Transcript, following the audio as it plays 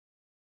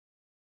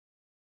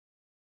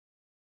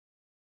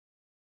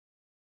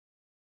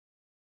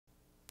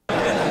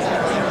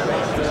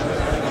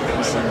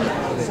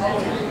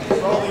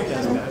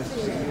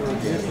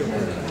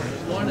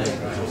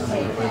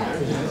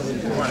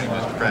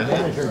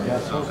I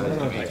have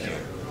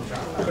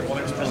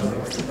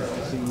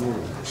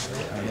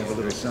a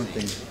little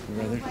something,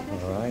 brother.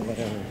 All right,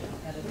 whatever.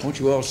 Won't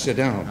you all sit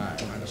down?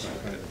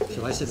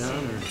 Shall I sit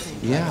down? Or?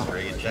 Yeah.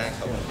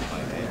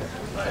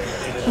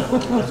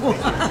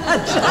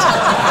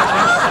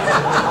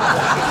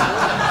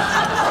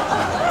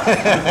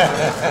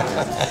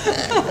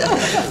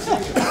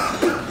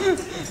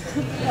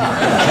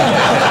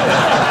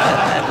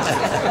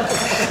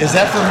 Is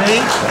that for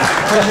me?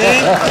 For me?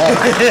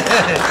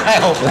 I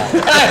hope not.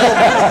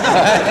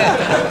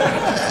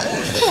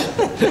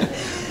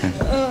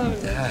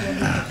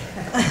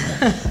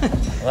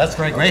 Well, that's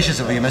very gracious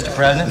of you, Mr.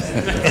 President.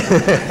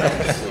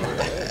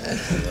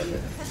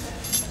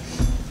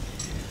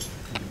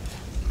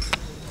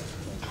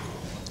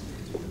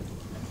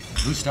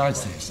 Who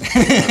starts this?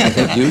 I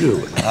think you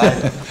do.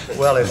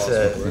 Well, it's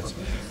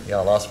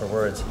lost for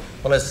words.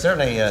 Well, it's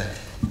certainly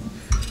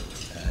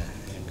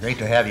great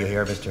to have you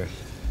here, Mr.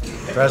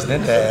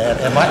 President,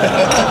 at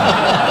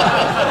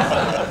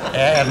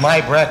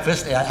my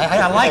breakfast.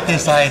 I like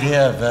this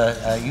idea of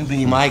you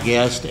being my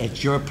guest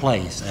at your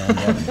place,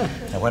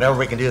 and whenever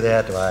we can do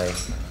that, I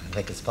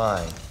think it's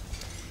fine.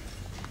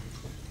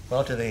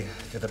 Well, to the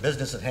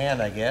business at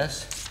hand, I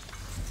guess.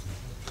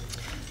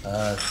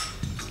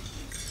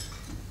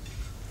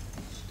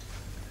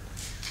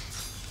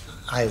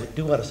 I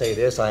do want to say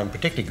this. I am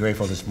particularly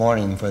grateful this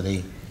morning for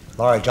the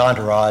large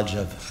entourage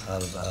of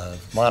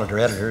monitor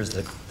editors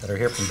that are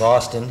here from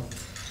Boston.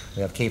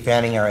 We have Kay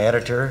Fanning, our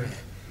editor,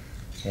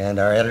 and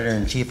our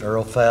editor-in-chief,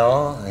 Earl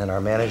Fell, and our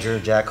manager,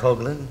 Jack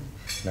Hoagland,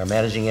 and our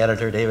managing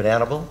editor, David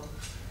Annable,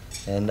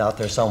 and out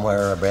there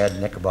somewhere, Brad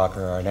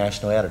Knickerbocker, our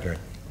national editor.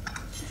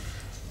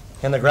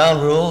 And the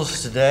ground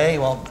rules today,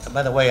 well,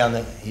 by the way,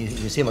 you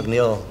see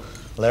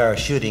McNeil-Lara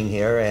shooting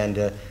here,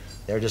 and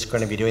they're just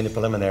going to be doing the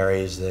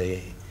preliminaries.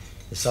 The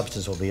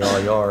substance will be all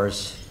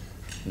yours,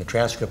 and the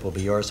transcript will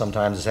be yours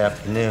sometime this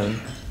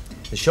afternoon.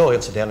 The show,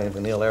 incidentally, the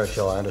McNeil-Lara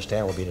show, I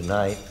understand, will be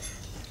tonight,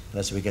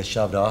 unless we get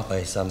shoved off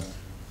by some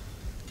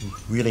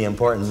really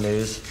important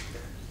news.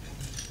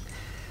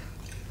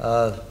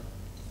 I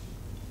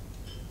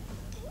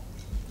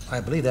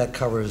believe that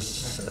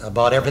covers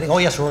about everything. Oh,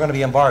 yes, we're going to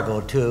be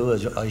embargoed, too,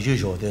 as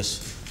usual, at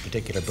this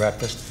particular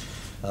breakfast.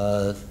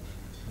 The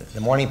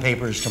morning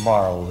papers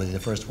tomorrow will be the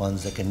first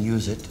ones that can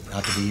use it,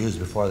 not to be used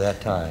before that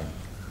time.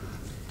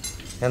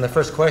 And the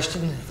first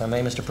question, if I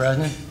may, Mr.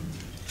 President,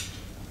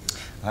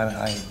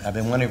 I've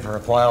been wondering for a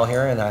while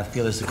here, and I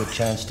feel this is a good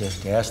chance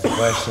to ask the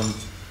question,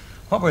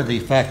 what were the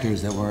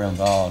factors that were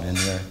involved in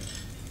your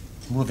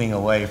moving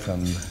away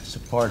from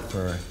support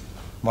for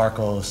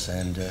Marcos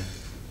and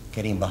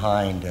getting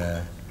behind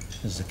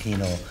Mrs.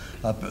 Aquino,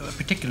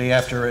 particularly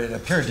after it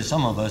appeared to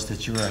some of us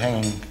that you were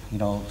hanging,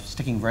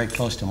 sticking very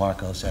close to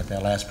Marcos at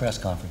that last press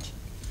conference?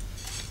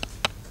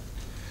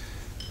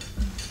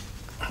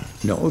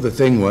 No, the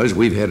thing was,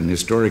 we've had an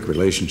historic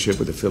relationship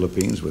with the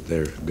Philippines, with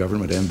their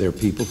government and their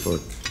people for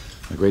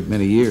a great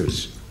many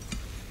years.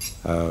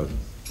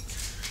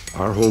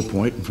 Our whole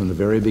point from the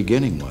very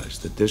beginning was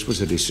that this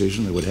was a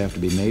decision that would have to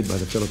be made by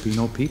the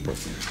Filipino people,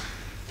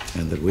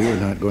 and that we were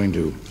not going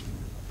to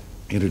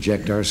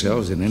interject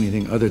ourselves in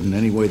anything other than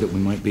any way that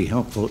we might be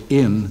helpful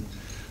in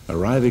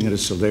arriving at a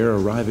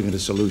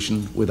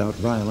solution without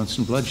violence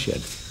and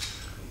bloodshed.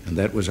 And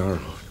that was our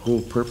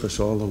whole purpose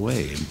all the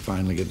way. And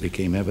finally it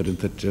became evident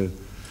that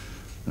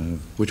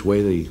which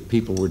way the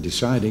people were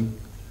deciding.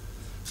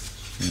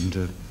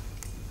 And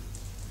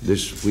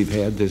we've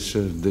had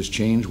this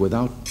change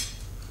without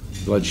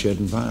bloodshed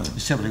and violence.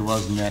 It simply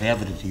wasn't that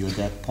evident to you at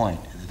that point,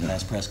 at the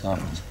last press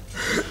conference.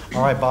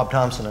 All right, Bob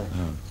Thompson.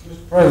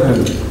 Mr.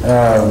 President,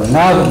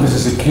 now that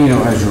Mrs.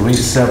 Aquino has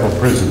released several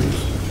prisoners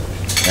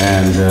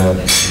and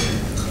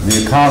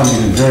the economy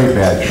is in very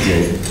bad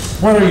shape,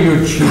 what are your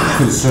chief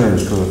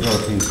concerns for the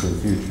Philippines for the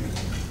future?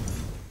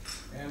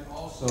 And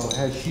also,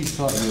 has she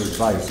sought your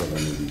advice on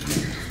any of these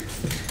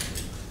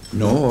matters?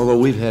 No, although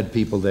we've had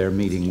people there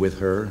meeting with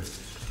her.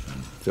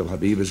 Phil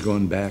Habib has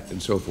gone back and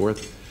so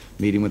forth,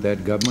 meeting with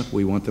that government.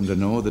 We want them to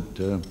know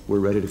that we're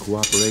ready to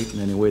cooperate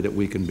in any way that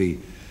we can be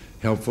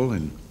helpful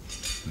in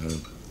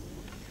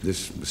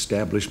this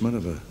establishment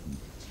of a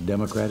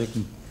democratic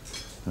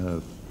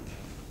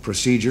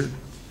procedure.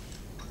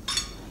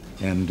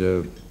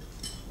 And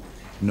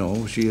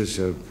no, she has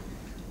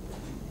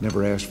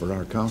never asked for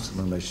our counsel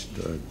unless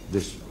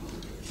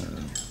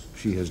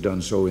she has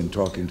done so in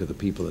talking to the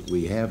people that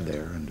we have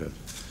there. And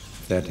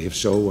that, if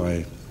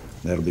so,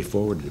 that'll be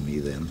forwarded to me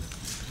then.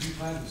 Do you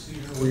plan to see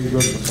her when you go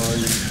to the Far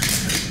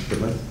East?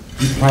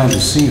 Do you plan to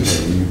see her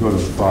when you go to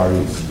the Far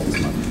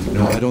East?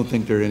 No, I don't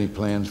think there are any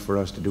plans for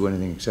us to do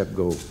anything except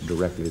go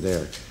directly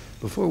there.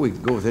 Before we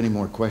go with any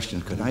more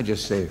questions, could I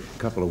just say a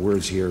couple of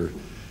words here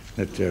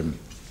that,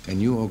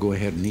 and you all go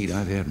ahead and eat.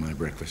 I've had my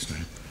breakfast.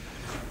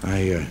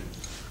 I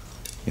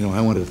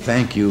want to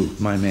thank you,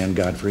 my man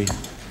Godfrey.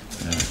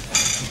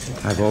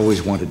 I've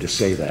always wanted to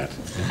say that.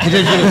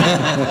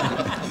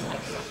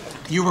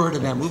 You were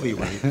in that movie,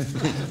 right?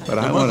 But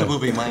there was a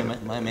movie, My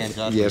Man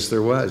Godfrey. Yes,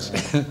 there was.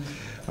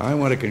 I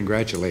want to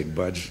congratulate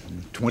Budge.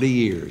 20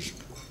 years.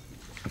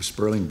 of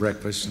Sperling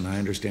breakfasts, and I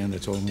understand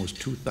that's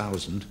almost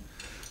 2,000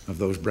 of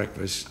those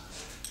breakfasts.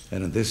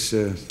 And in this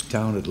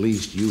town, at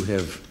least, you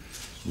have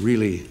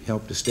really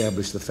helped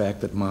establish the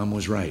fact that Mom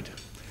was right.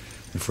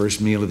 The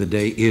first meal of the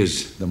day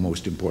is the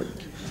most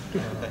important.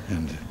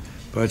 And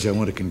Budge, I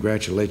want to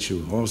congratulate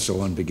you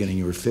also on beginning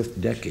your 5th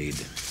decade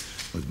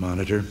with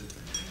Monitor.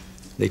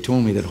 They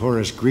told me that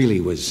Horace Greeley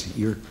was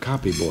your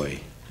copy boy.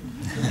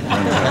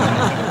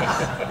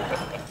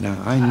 Now,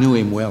 I knew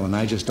him well, and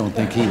I just don't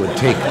think he would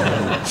take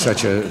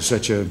such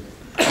a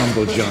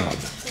humble job.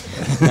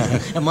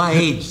 At my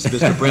age,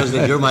 Mr.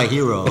 President, you're my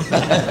hero.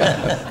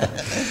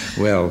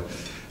 Well,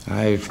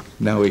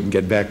 now we can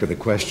get back to the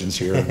questions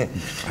here.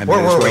 I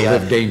might as well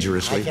live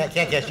dangerously. I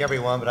can't catch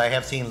everyone, but I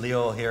have seen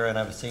Leo here, and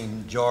I've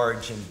seen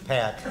George and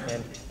Pat,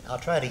 and I'll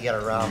try to get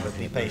around, but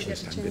be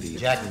patient.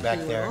 Jack back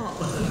there.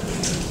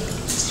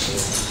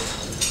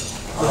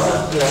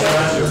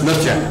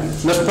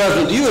 Mr.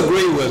 President, do you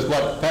agree with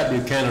what Pat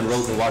Buchanan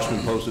wrote in the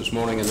Washington Post this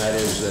morning, and that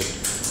is that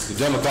the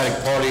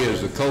Democratic Party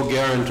is the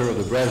co-guarantor of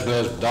the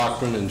Brezhnev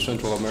Doctrine in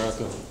Central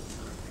America?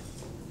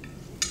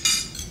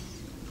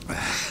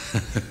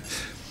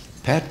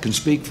 Pat can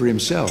speak for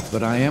himself,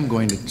 but I am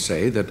going to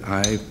say that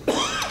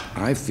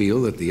I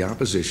feel that the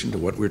opposition to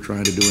what we're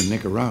trying to do in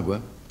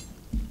Nicaragua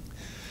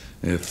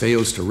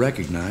fails to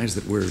recognize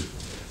that we're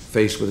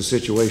faced with a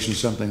situation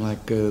something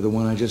like the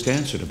one I just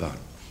answered about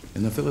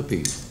in the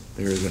Philippines.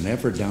 There is an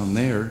effort down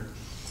there,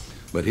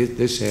 but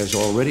this has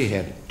already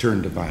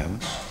turned to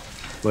violence,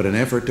 but an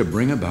effort to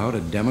bring about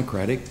a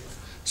democratic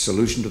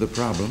solution to the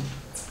problem,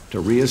 to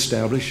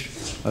reestablish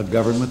a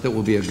government that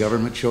will be a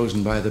government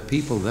chosen by the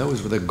people.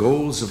 Those were the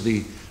goals of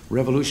the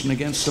revolution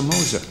against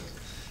Somoza.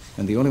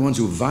 And the only ones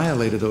who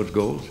violated those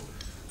goals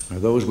are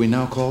those we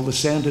now call the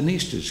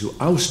Sandinistas, who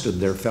ousted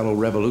their fellow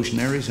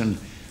revolutionaries and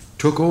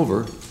took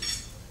over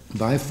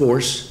by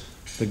force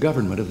the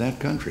government of that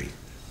country.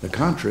 The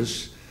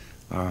Contras,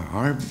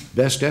 our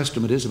best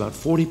estimate is about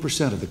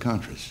 40% of the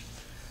Contras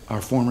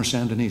are former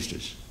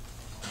Sandinistas.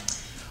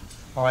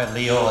 All right,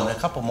 Leo, and a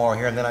couple more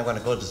here, and then I'm going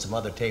to go to some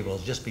other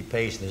tables. Just be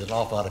patient. There's an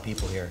awful lot of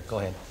people here. Go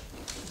ahead.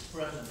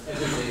 President,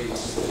 every day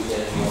we're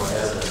getting more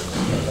evidence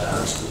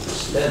about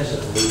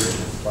extensive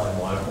looting by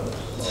Marcos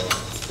of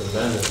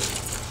tremendous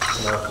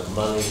amounts of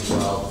money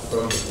involved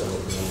from the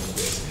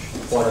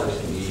Philippines. Part of it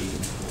can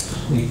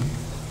be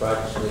tried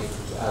to sneak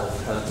out of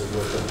the country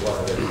with them, part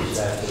of it was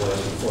stashed away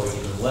before he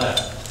even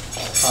left.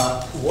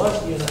 Was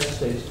the United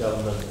States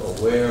government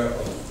aware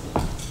of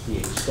the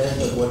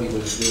extent of what he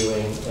was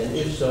doing, and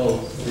if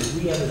so,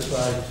 did we ever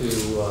try to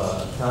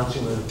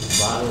counsel him to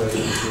moderate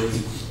his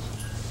views?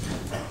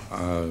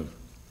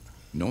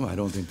 No, I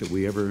don't think that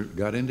we ever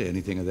got into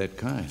anything of that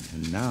kind.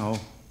 And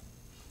now,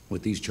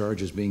 with these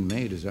charges being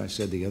made, as I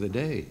said the other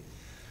day,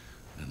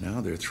 and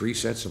now there are 3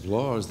 sets of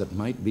laws that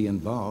might be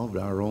involved,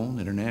 our own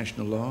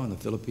international law and the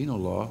Filipino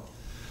law.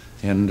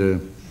 And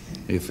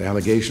if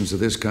allegations of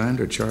this kind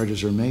or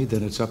charges are made,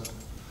 then it's up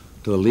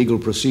to the legal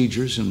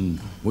procedures and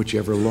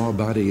whichever law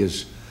body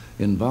is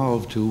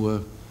involved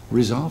to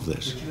resolve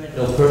this. But you had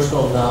no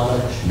personal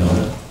knowledge? No.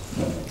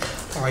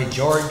 All right,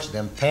 George,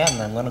 then Pat,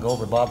 and I'm going to go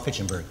over to Bob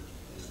Fitchenberg.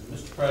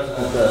 Mr.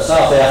 President,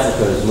 South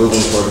Africa is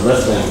moving toward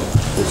lifting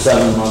the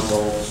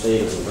 7-month-old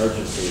state of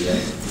emergency.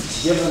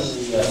 Given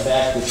the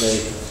fact that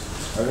they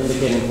are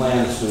indicating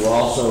plans to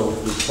also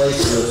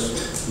replace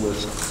this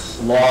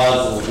with laws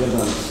that will give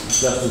them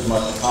just as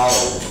much power,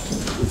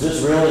 is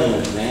this really an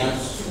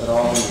advance at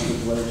all in the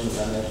situation of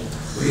that nation?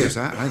 Yes,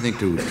 I think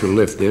to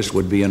lift this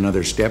would be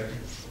another step.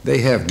 They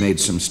have made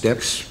some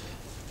steps,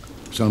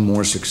 some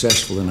more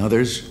successful than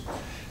others,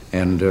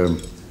 and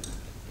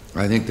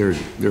I think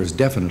there's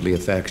definitely a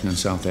faction in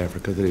South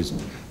Africa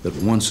that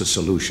wants a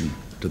solution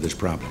to this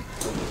problem.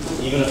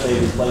 Even if they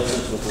replace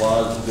this with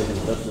laws that give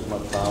them just as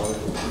much power?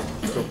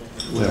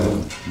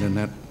 Well,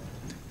 then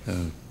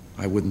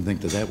I wouldn't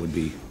think that would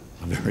be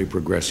a very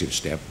progressive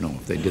step, no,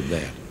 if they did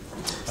that.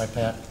 Hi,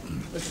 Pat.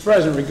 Mr.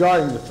 President,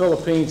 regarding the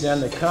Philippines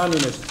and the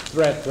communist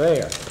threat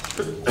there,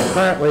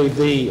 apparently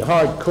the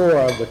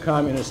hardcore of the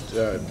communist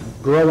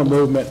guerrilla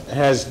movement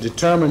has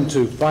determined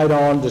to fight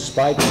on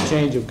despite the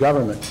change of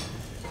government.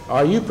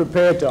 Are you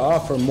prepared to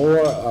offer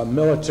more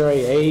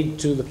military aid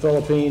to the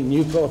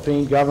new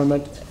Philippine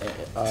government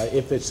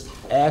if it's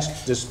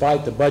asked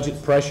despite the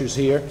budget pressures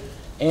here?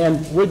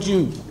 And would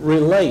you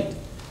relate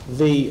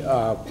the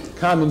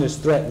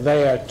communist threat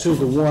there to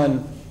the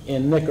one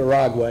in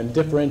Nicaragua and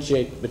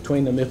differentiate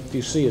between them if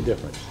you see a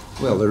difference?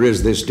 Well, there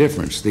is this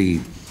difference.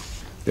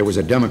 There was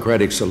a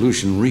democratic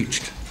solution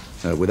reached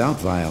without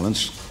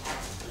violence,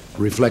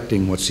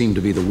 reflecting what seemed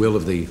to be the will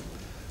of the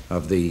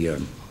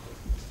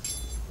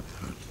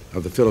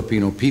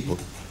Filipino people.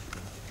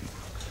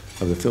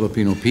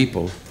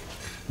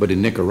 But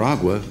in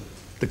Nicaragua,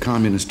 the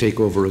communist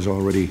takeover has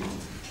already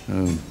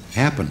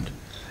happened,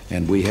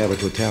 and we have a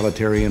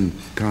totalitarian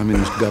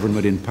communist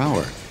government in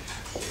power.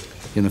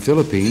 In the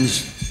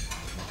Philippines,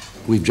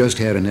 we've just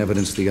had an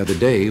evidence the other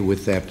day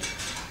with that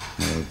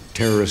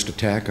terrorist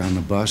attack on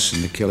the bus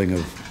and the killing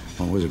of,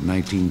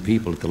 19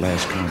 people at the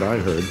last count I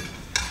heard.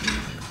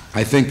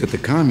 I think that the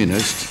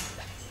communists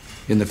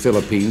in the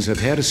Philippines have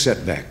had a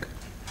setback.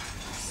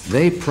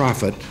 They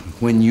profit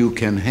when you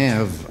can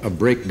have a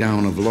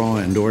breakdown of law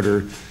and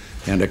order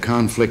and a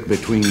conflict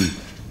between,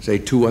 say,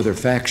 two other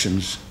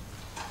factions,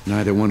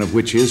 neither one of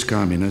which is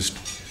communist,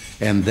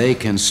 and they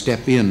can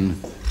step in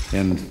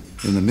and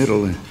in the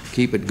middle and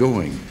keep it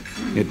going.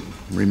 It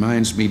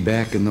reminds me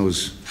back in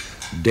those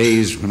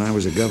days when I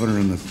was a governor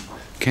and the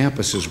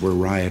campuses were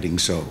rioting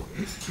so.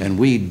 And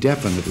we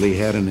definitely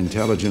had an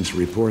intelligence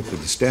report that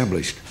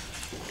established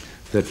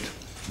that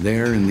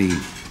there in the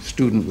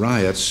student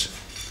riots,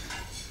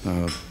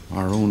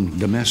 our own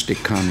domestic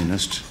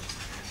communists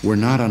were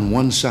not on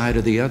one side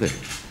or the other.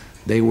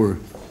 They were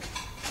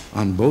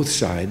on both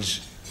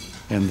sides,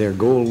 and their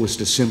goal was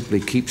to simply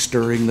keep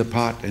stirring the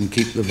pot and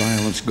keep the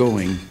violence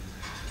going,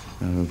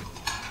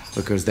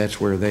 because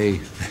that's where they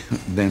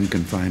then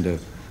can find a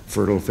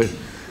fertile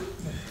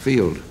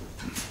field.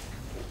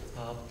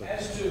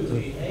 As to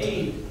the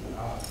aid,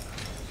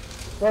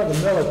 for the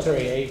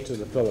military aid to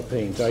the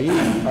Philippines, are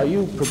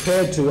you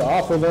prepared to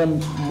offer them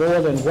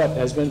more than what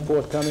has been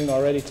forthcoming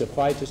already to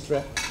fight this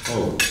threat?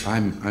 Oh,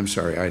 I'm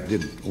sorry, I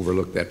did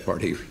overlook that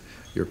part of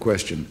your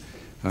question.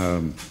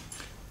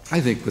 I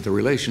think with the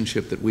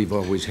relationship that we've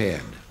always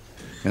had,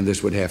 and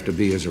this would have to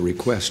be as a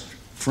request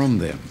from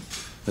them,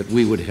 that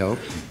we would help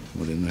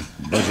within the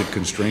budget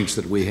constraints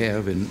that we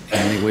have in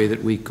any way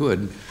that we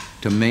could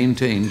to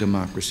maintain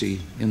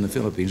democracy in the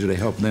Philippines, or to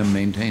help them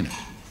maintain it.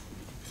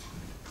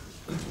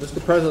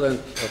 Mr. President,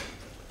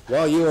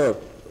 while you are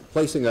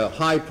placing a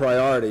high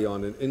priority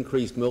on an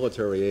increased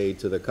military aid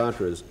to the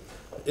Contras,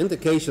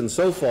 indications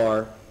so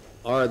far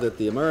are that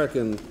the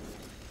American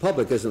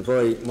public isn't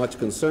very much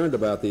concerned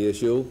about the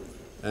issue,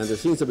 and there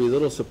seems to be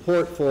little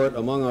support for it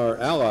among our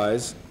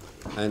allies,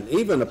 and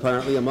even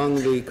apparently among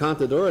the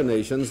Contadora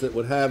nations that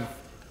would have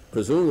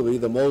presumably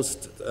the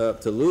most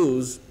to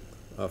lose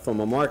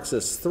from a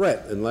Marxist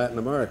threat in Latin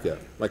America.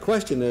 My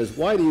question is,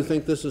 why do you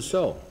think this is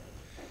so?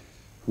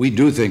 We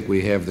do think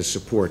we have the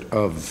support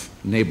of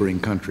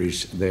neighboring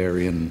countries there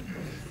in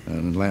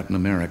Latin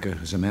America.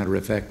 As a matter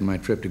of fact, in my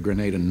trip to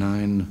Grenada,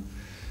 9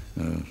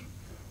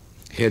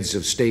 heads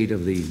of state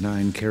of the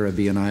 9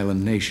 Caribbean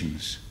island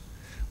nations,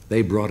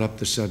 they brought up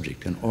the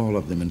subject, and all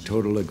of them in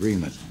total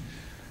agreement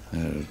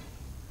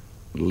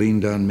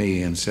leaned on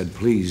me and said,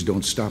 please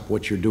don't stop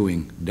what you're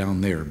doing down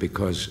there,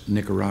 because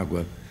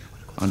Nicaragua,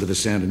 under the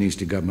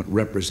Sandinista government,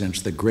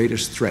 represents the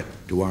greatest threat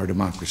to our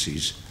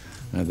democracies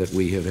that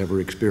we have ever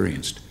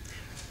experienced.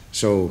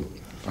 So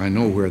I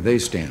know where they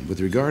stand. With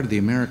regard to the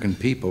American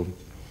people,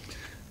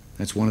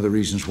 that's one of the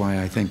reasons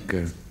why I think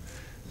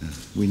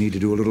we need to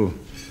do a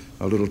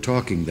little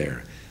talking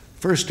there.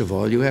 First of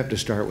all, you have to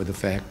start with the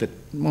fact that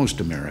most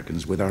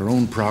Americans, with our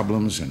own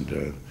problems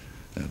and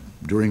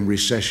during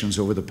recessions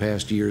over the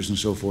past years and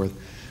so forth,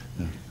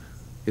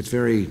 it's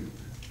very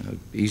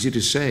easy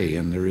to say,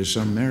 and there is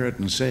some merit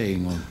in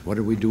saying, well, what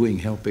are we doing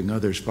helping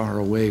others far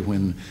away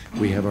when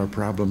we have our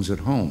problems at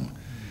home?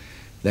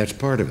 That's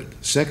part of it.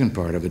 Second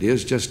part of it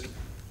is just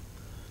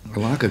a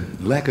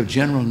lack of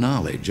general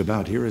knowledge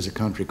about, here is a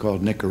country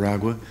called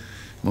Nicaragua.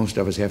 Most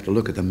of us have to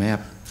look at the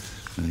map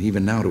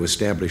even now to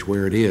establish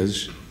where it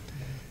is,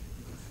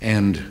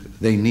 and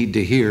they need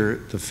to hear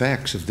the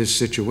facts of this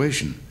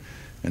situation.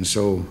 And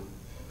so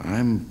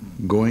I'm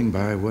going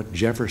by what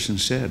Jefferson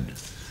said.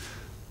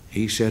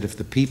 He said, if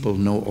the people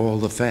know all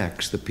the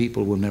facts, the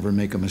people will never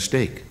make a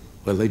mistake.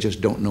 Well, they just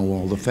don't know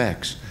all the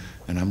facts,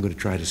 and I'm going to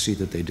try to see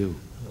that they do.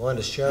 I'm going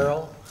to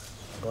Cheryl,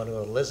 I'm going to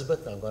go to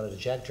Elizabeth, I'm going to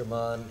Jack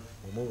Germond.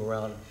 We'll move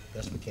around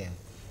best we can.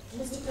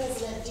 Mr.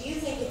 President, do you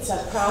think it's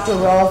a proper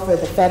role for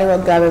the federal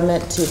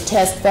government to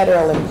test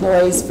federal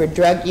employees for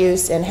drug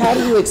use, and how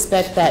do you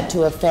expect that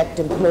to affect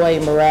employee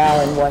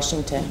morale in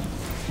Washington?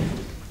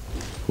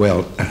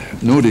 Well,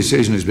 no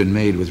decision has been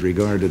made with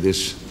regard to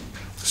this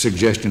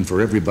suggestion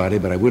for everybody,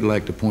 but I would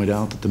like to point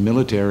out that the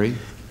military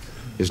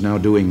is now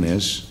doing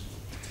this.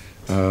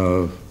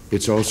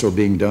 It's also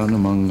being done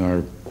among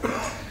our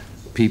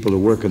people who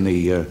work in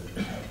the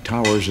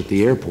towers at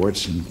the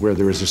airports, and where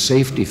there is a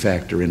safety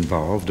factor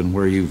involved, and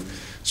where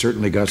you've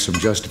certainly got some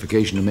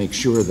justification to make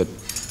sure that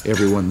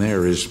everyone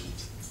there is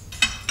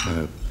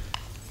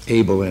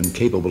able and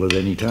capable at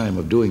any time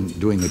of doing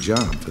the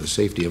job for the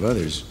safety of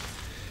others.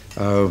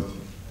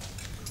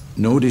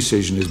 No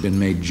decision has been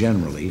made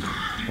generally,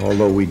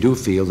 although we do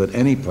feel that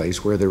any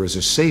place where there is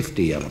a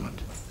safety element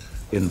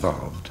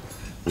involved,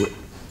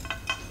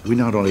 we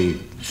not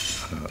only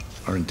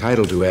are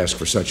entitled to ask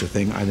for such a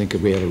thing, I think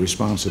that we have a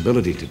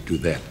responsibility to do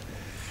that.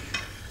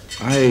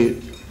 I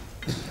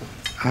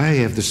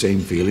have the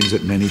same feelings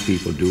that many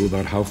people do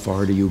about how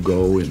far do you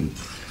go in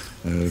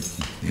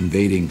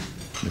invading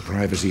the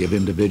privacy of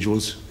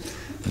individuals.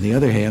 On the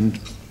other hand,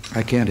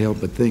 I can't help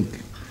but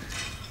think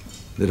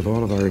that if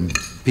all of our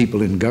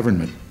people in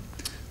government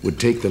would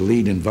take the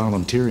lead in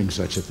volunteering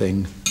such a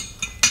thing,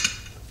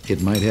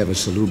 it might have a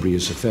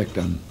salubrious effect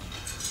on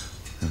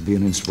be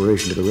an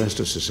inspiration to the rest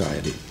of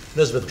society.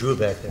 Elizabeth Drew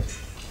back there.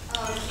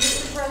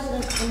 Mr.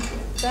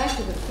 President, back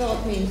to the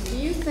Philippines, do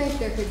you think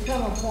there could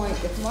come a point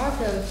if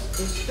Marcos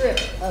is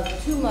stripped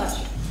of too much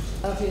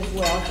of his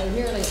wealth, or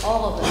nearly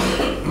all of it,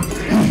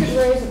 this could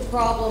raise a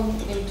problem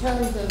in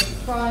terms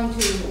of trying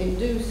to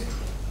induce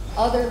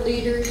other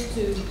leaders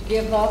to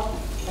give up,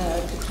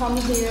 to come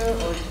here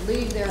or to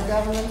leave their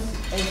governments,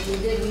 as we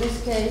did in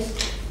this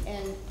case,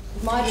 and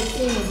might have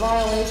seemed a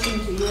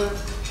violation to your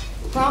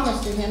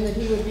promise to him that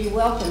he would be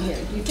welcome here?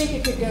 Do you think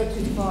it could go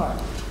too far?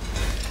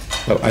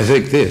 Well, I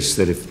think this,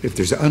 that if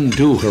there's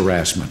undue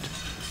harassment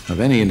of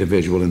any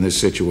individual in this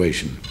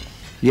situation,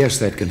 yes,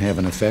 that can have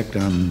an effect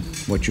on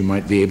what you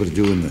might be able to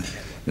do in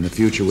the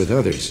future with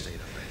others.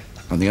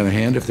 On the other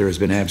hand, if there has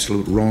been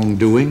absolute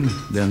wrongdoing,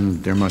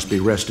 then there must be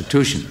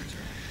restitution.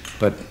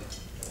 But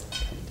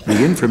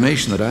the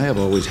information that I have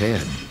always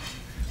had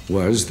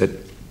was that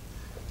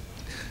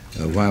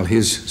while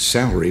his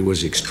salary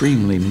was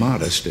extremely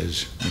modest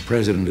as the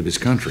president of his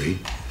country,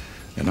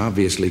 and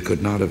obviously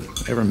could not have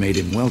ever made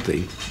him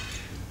wealthy,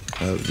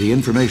 the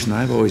information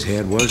I've always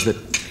had was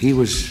that he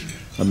was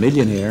a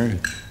millionaire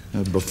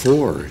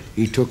before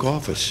he took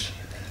office,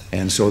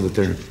 and so that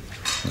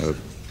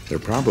there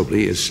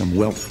probably is some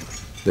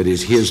wealth that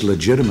is his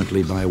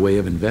legitimately by way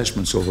of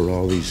investments over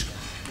all these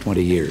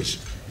 20 years.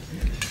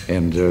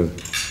 And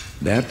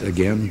that,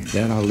 again,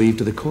 that I'll leave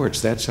to the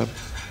courts. That's up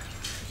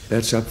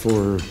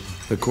for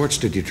the courts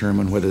to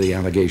determine whether the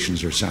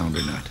allegations are sound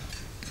or not.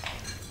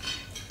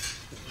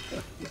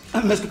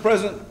 Mr.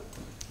 President,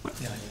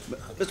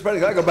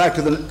 can I go back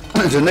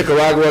to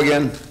Nicaragua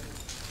again?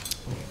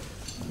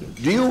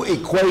 Do you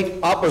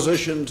equate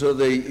opposition to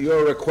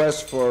your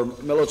request for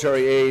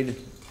military aid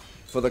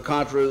for the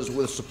Contras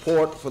with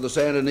support for the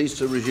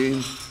Sandinista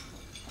regime?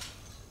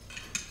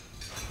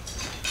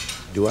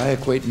 Do I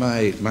equate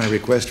my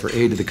request for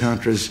aid to the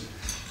Contras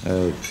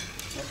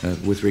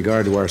with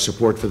regard to our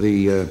support for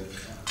the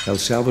El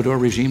Salvador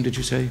regime, did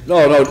you say?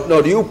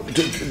 No. Do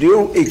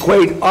you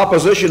equate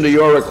opposition to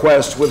your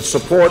request with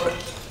support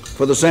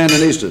for the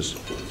Sandinistas?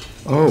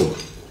 Oh.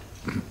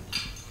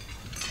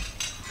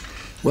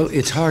 Well,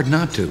 it's hard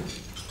not to.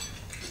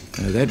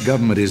 That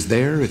government is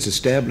there, it's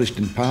established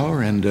in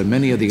power, and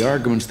many of the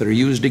arguments that are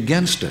used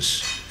against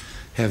us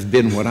have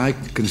been what I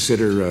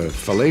consider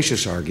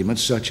fallacious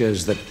arguments, such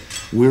as that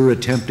we're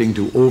attempting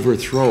to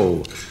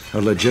overthrow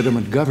a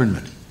legitimate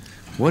government.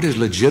 What is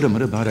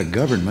legitimate about a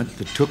government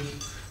that took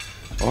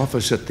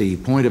office at the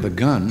point of a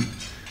gun,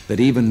 that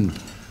even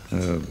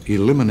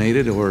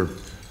eliminated or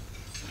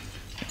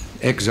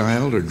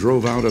exiled or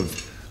drove out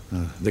of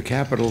the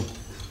capital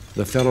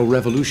the fellow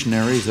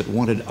revolutionaries that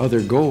wanted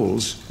other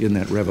goals in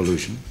that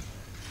revolution?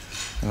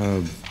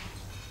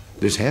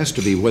 This has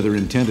to be, whether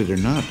intended or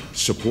not,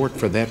 support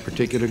for that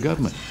particular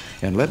government.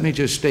 And let me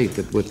just state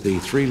that with the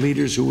three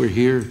leaders who were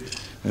here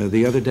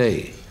the other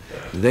day,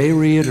 they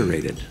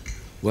reiterated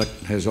what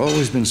has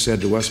always been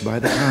said to us by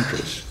the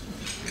Contras,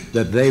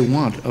 that they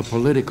want a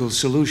political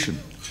solution,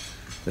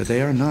 that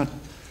they are not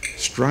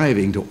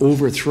striving to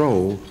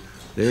overthrow,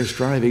 they're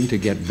striving to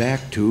get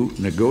back to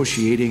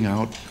negotiating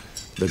out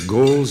the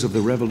goals of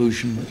the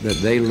revolution that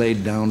they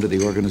laid down to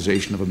the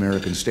Organization of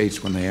American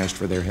States when they asked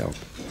for their help.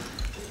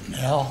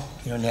 Al,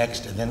 you're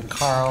next, and then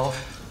Carl,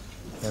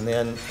 and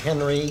then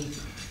Henry,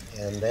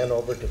 and then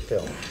over to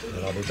Phil,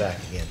 and I'll be back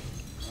again.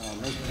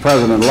 Mr.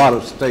 President, a lot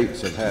of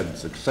states have had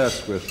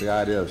success with the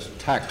idea of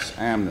tax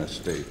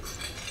amnesty,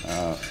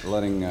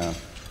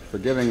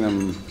 forgiving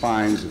them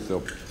fines if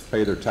they'll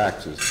pay their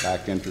taxes,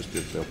 back interest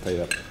if they'll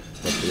pay up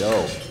what they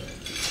owe.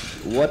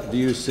 What do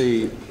you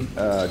see?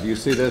 Do you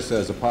see this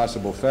as a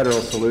possible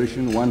federal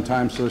solution,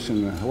 one-time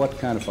solution? What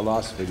kind of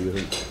philosophy do you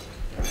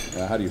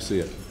think? How do you see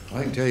it?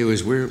 I can tell you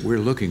is we're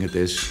looking at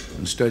this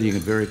and studying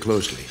it very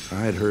closely.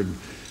 I had heard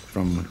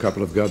from a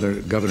couple of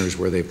governors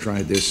where they've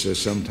tried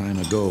this some time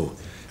ago,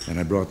 and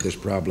I brought this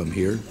problem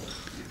here.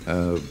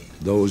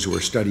 Those who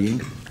are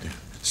studying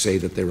say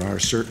that there are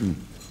certain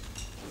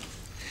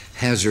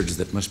hazards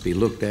that must be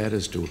looked at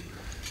as to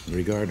in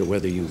regard to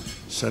whether you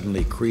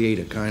suddenly create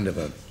a kind of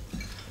a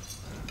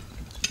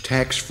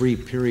tax-free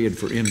period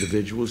for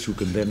individuals who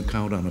can then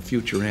count on a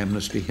future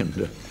amnesty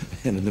and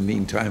in the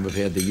meantime have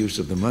had the use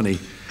of the money.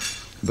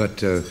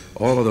 But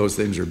all of those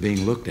things are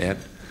being looked at,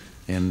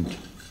 and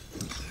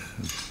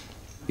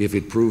if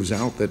it proves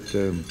out that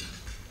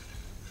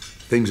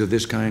things of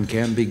this kind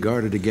can be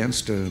guarded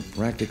against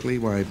practically,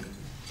 why,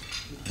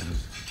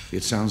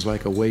 it sounds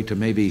like a way to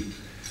maybe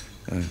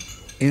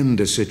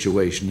end a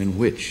situation in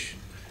which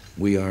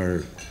we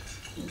are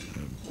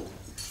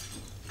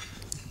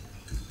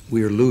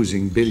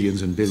losing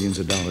billions and billions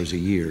of dollars a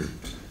year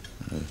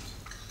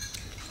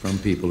from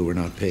people who are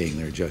not paying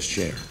their just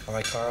share. All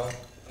right, Carl,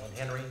 and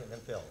Henry, and then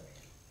Phil.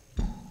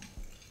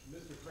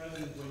 Mr.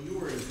 President, when you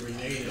were in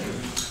Grenada,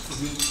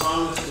 you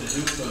promised to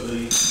do for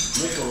the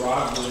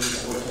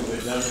Nicaraguans what you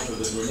had done for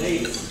the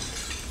Grenadians.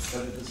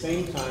 But at the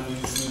same time, you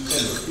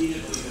said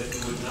repeatedly that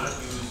you would not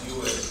use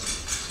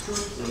U.S.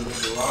 troops in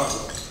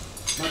Nicaragua.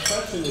 My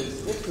question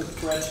is, if the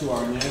threat to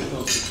our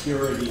national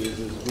security is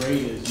as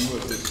great as you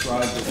have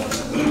described it on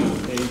several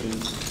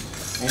occasions,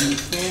 and you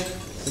can't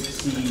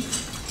succeed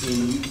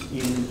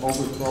in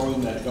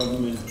overthrowing that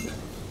government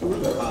through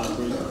the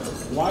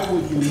Congress, why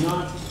would you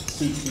not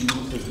seek the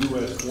use of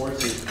U.S.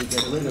 forces to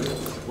get rid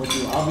of what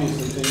you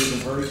obviously think is a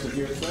very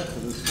severe threat to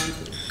this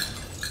country?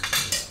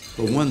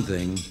 For one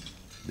thing,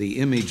 the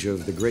image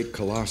of the great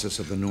colossus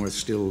of the North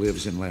still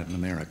lives in Latin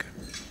America.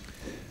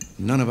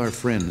 None of our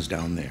friends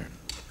down there,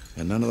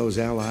 and none of those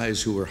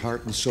allies who are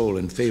heart and soul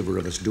in favor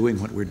of us doing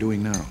what we're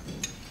doing now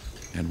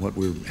and what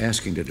we're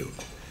asking to do,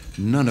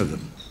 none of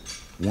them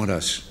want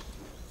us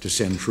to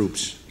send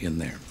troops in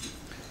there.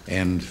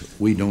 And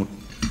we don't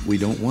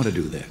want to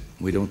do that.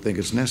 We don't think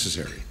it's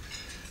necessary.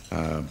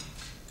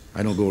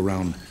 I don't go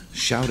around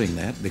shouting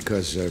that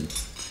because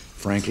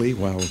frankly,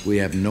 while we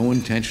have no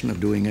intention of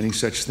doing any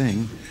such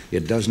thing,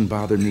 it doesn't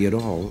bother me at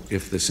all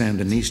if the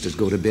Sandinistas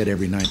go to bed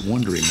every night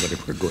wondering whether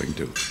we're going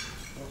to.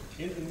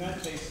 In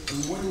that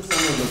case, wouldn't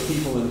some of the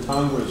people in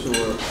Congress who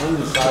are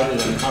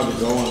undecided on how to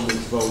go on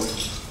this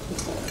vote,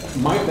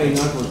 might they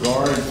not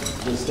regard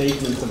the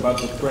statements about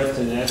the threat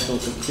to national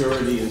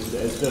security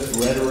as just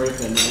rhetoric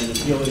and a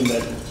feeling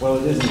that, well,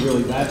 it isn't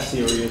really that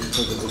serious,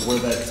 because if it were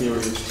that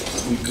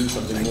serious, we'd do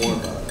something more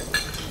about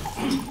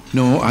it?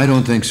 No, I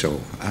don't think so.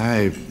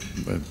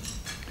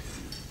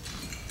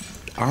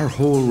 Our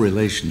whole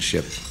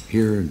relationship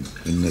here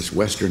in this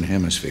Western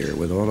Hemisphere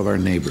with all of our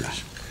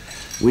neighbors,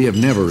 we have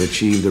never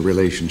achieved the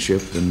relationship,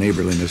 the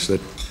neighborliness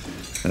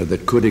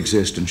that could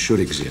exist and should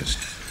exist.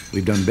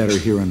 We've done better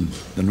here on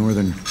the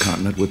northern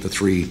continent with the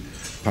three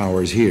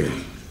powers here.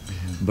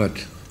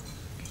 But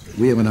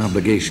we have an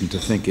obligation to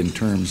think in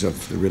terms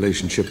of the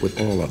relationship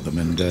with all of them,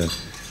 and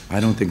I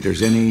don't think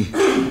there's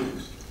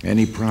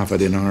any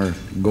profit in our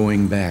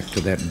going back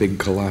to that big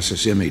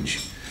colossus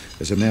image.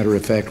 As a matter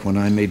of fact, when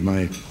I made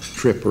my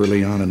trip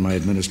early on in my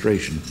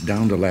administration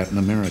down to Latin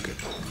America,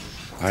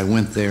 I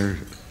went there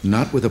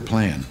not with a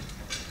plan,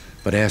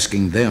 but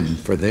asking them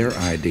for their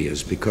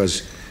ideas,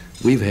 because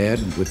we've had,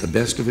 with the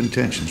best of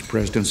intentions,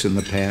 presidents in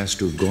the past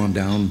who've gone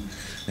down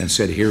and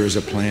said, here is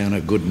a plan,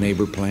 a good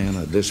neighbor plan,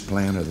 a this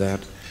plan or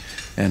that,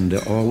 and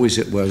always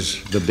it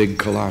was the big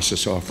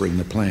colossus offering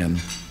the plan.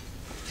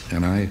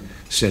 And I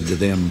said to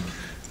them,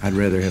 I'd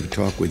rather have a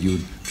talk with you,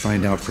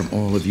 find out from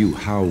all of you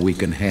how we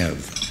can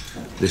have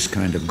this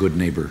kind of good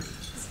neighbor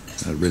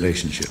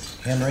relationship.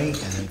 Henry, and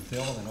then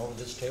Phil, and over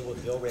this table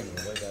with Bill Reagan,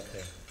 way back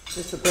there.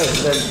 Mr.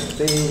 President,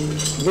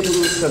 the Middle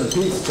Eastern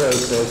peace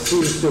process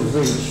seems to have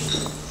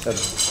reached a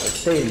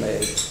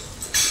stalemate.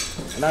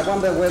 And I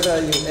wonder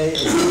whether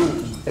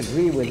you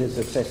agree with his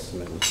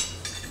assessment,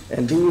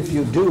 and if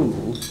you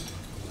do,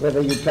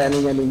 whether you're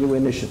planning any new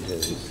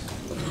initiatives.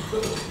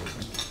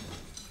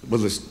 Well,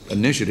 this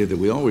initiative that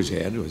we always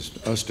had was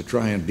us to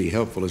try and be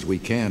helpful as we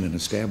can in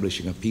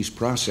establishing a peace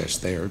process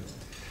there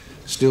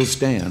still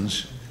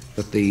stands,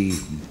 but the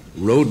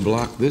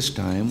roadblock this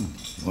time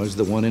was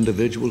the one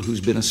individual who's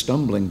been a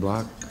stumbling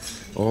block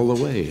all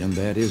the way, and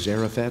that is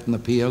Arafat and the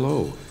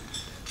PLO.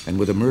 And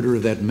with the murder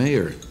of that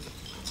mayor,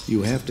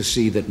 you have to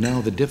see that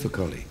now the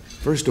difficulty.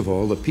 First of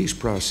all, the peace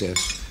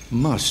process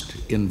must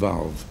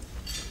involve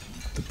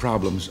the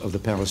problems of the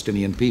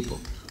Palestinian people.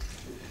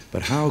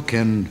 But how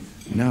can,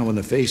 now in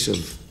the face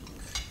of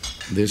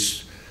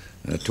this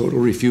total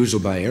refusal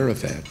by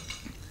Arafat,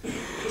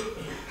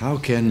 how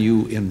can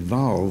you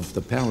involve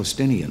the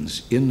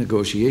Palestinians in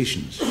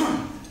negotiations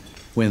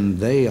when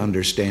they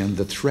understand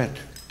the threat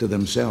to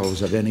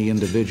themselves of any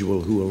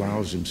individual who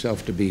allows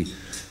himself to be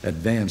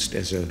advanced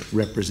as a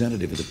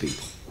representative of the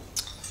people?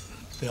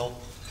 Bill?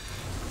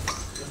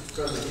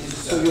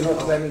 So you're not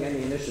planning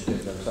any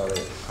initiatives, I'm sorry.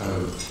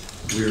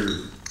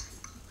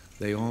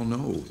 They all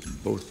know,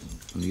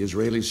 both on the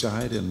Israeli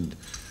side and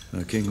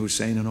King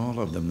Hussein and all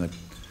of them, that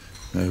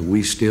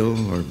we still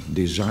are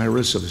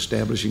desirous of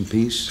establishing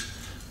peace,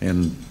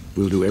 and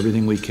we'll do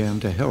everything we can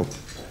to help.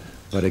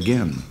 But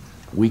again,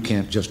 we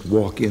can't just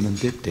walk in and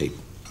dictate.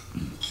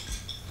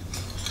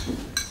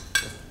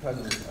 Mr.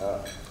 President,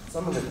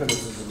 some of the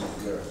criticism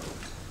of your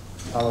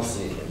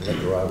policy in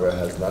Nicaragua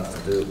has not to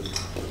do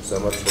so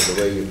much with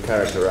the way you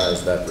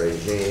characterize that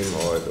regime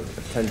or the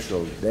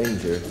potential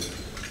danger,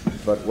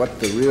 but what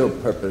the real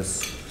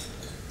purpose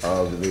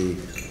of the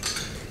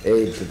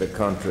aid to the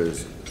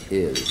Contras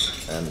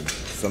is. And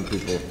some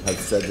people have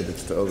said that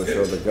it's to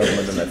overthrow the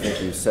government, and I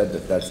think you said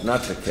that that's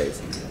not the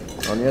case.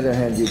 On the other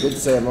hand, you did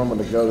say a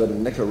moment ago that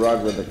in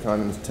Nicaragua the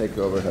communist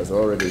takeover has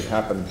already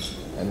happened,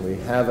 and we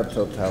have a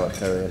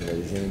totalitarian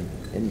regime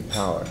in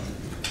power.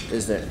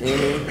 Is there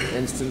any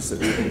instance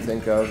that you can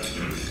think of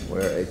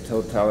where a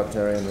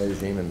totalitarian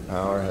regime in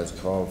power has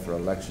called for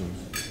elections?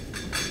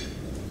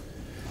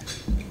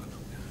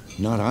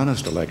 Not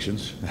honest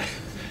elections.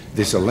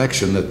 This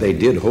election that they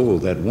did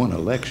hold, that one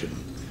election,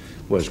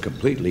 was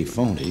completely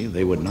phony.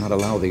 They would not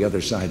allow the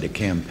other side to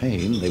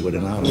campaign. They would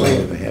not allow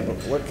them to have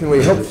it. What can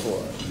we hope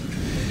for?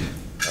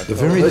 The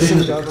very thing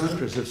that the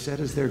Contras have set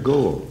as their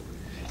goal.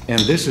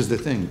 And this is the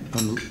thing.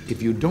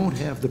 If you don't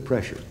have the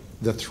pressure,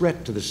 the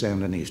threat to the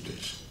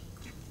Sandinistas,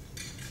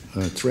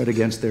 a threat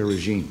against their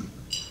regime,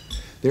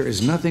 there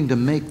is nothing to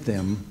make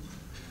them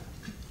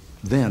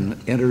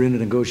then enter into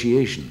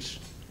negotiations.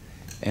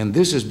 And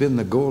this has been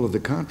the goal of the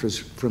Contras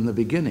from the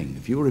beginning.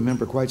 If you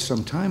remember, quite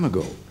some time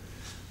ago,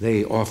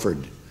 they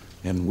offered,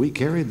 and we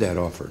carried that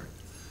offer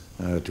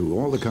to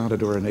all the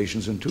Contadora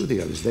nations and to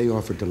the others. They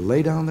offered to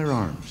lay down their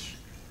arms,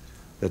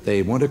 that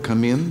they want to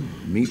come in,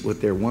 meet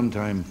with their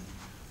one-time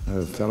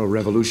fellow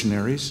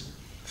revolutionaries,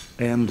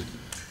 and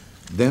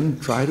then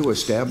try to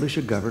establish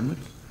a government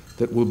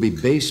that will be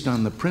based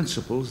on the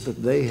principles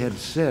that they had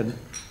said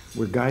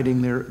were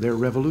guiding their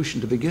revolution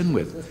to begin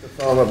with.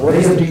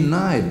 They have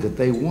denied that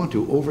they want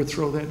to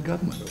overthrow that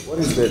government. What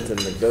is there to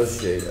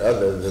negotiate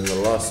other than the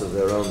loss of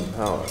their own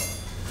power?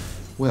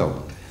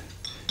 Well,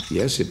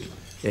 yes,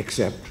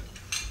 except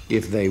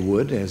if they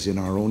would, as in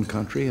our own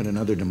country and in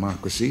other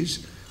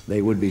democracies,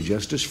 they would be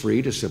just as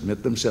free to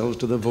submit themselves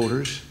to the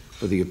voters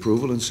for the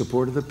approval and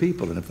support of the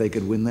people. And if they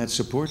could win that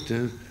support,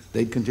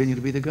 they'd continue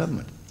to be the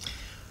government.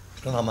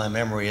 I don't know how my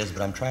memory is,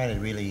 but I'm trying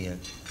to really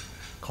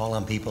call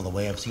on people the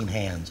way I've seen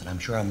hands, and I'm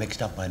sure I'm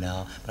mixed up by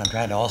now, but I'm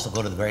trying to also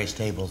go to the various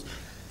tables.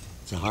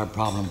 It's a hard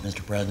problem,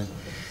 Mr. President.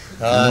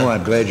 No,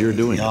 I'm glad you're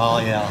doing it. Oh,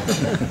 yeah.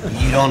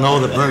 You don't know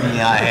the burden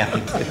I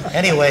have.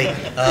 Anyway,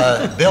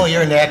 Bill,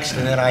 you're next,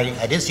 and then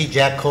I did see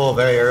Jack Cole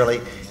very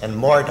early, and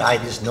Mort, I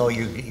just know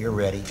you're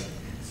ready.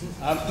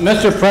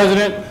 Mr.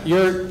 President,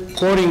 your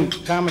quoting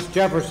Thomas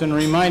Jefferson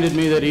reminded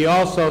me that he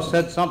also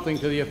said something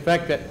to the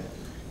effect that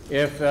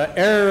if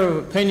error of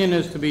opinion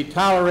is to be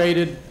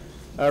tolerated,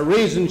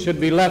 reason should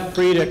be left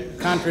free to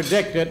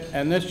contradict it,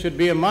 and this should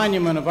be a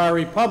monument of our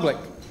republic.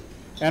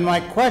 And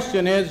my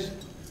question is,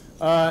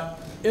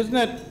 isn't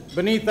it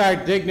beneath our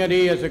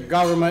dignity as a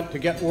government to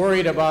get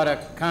worried about a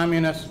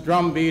communist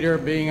drumbeater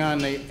being on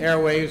the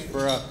airwaves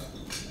for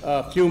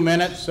a few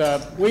minutes?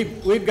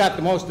 We've got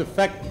the most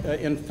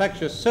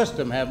infectious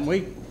system, haven't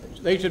we?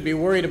 They should be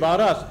worried about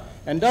us.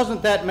 And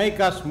doesn't that make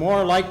us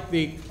more like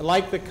the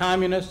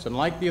communists and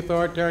like the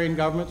authoritarian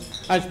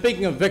governments? I'm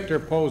speaking of Victor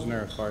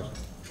Posner, of course.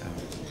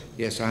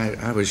 Yes,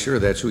 I was sure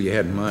that's who you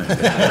had in mind.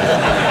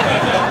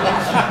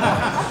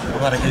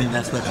 What a good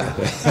that's what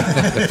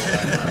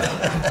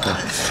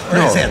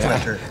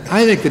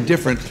I think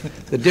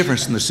the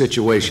difference in the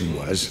situation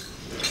was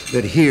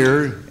that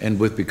here, and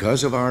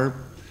because of our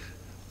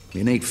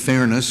innate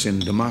fairness in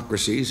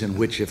democracies in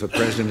which if a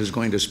president is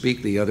going to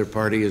speak, the other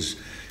party is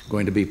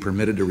going to be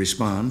permitted to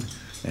respond,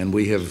 and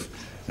we have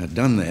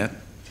done that.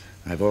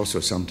 I've also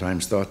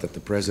sometimes thought that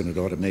the president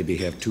ought to maybe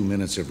have 2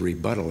 minutes of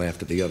rebuttal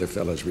after the other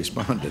fellows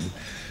responded.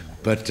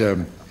 But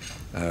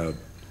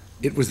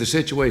it was the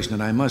situation,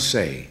 and I must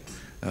say,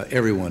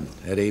 everyone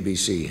at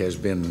ABC has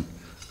been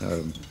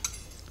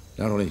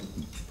not only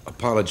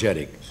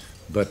apologetic,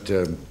 but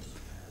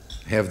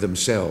have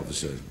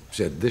themselves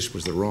said this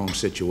was the wrong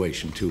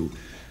situation to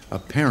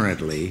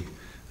apparently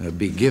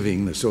be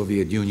giving the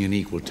Soviet Union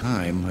equal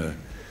time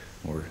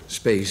or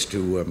space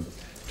to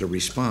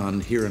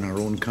respond here in our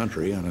own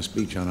country on a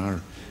speech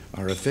on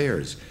our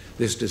affairs.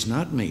 This does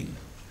not mean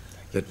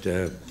that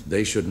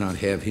they should not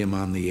have him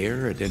on the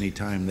air at any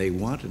time they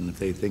want, and if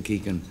they think he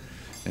can,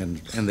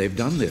 and they've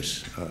done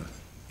this.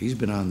 He's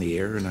been on the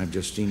air, and I've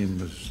just seen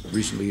him as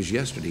recently as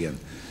yesterday on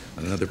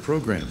another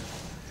program.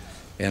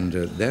 And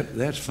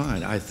that's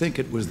fine. I think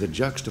it was the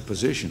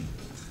juxtaposition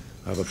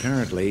of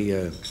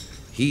apparently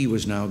he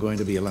was now going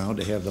to be allowed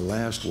to have the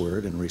last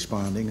word in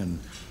responding and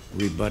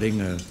rebutting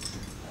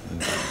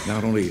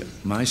not only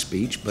my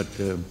speech, but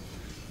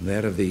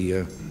that of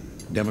the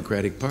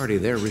Democratic Party,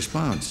 their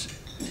response.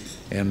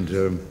 And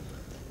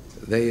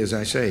they, as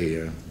I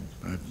say,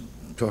 I've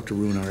talked to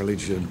Roone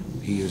Arledge, and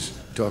he has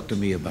talked to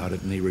me about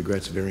it, and he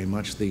regrets very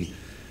much the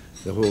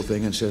whole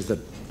thing and says that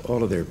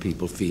all of their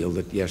people feel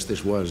that, yes,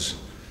 this was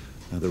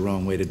the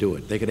wrong way to do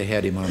it. They could have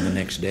had him on the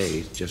next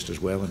day just as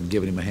well and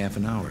given him a half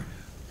an hour.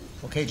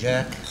 Okay,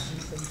 Jack.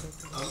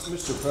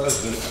 Mr.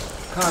 President,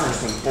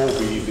 Congressman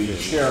Obey, the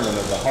chairman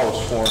of the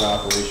House Foreign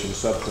Operations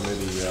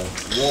Subcommittee,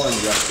 warned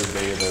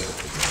yesterday that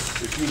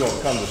if you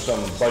don't come to some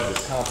budget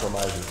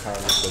compromise in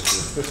Congress, that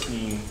your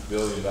 $15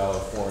 billion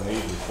foreign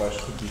aid request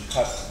could be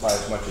cut by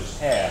as much as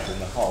half in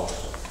the House.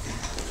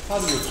 How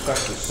do you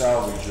expect to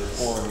salvage your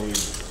foreign aid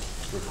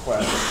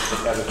request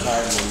at a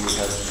time when you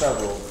have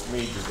several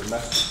major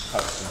domestic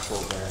cuts and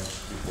programs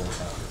before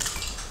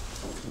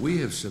Congress? We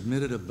have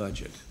submitted a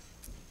budget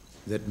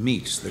that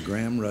meets the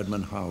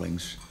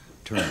Graham-Rudman-Hollings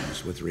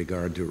terms with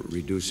regard to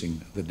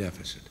reducing the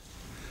deficit.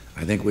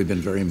 I think we've been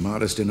very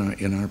modest in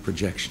our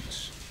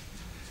projections.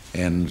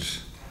 And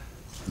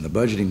in the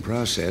budgeting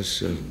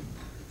process,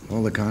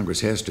 all the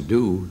Congress has to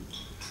do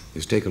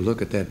is take a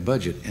look at that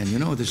budget. And you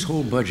know, this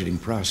whole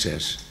budgeting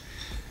process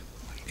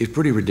is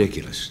pretty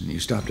ridiculous, and you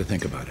stop to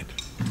think about it.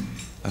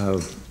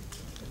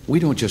 We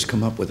don't just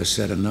come up with a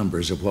set of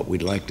numbers of what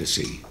we'd like to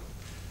see.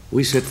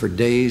 We sit for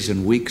days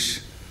and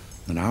weeks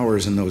and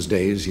hours in those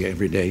days,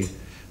 every day,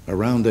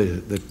 around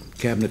the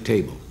cabinet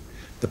table.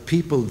 The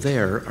people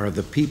there are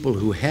the people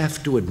who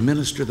have to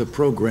administer the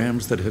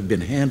programs that have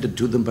been handed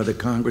to them by the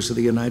Congress of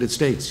the United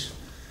States.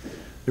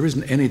 There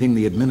isn't anything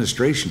the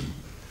administration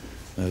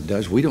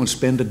does. We don't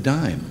spend a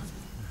dime.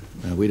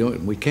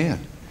 We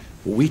can't.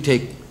 We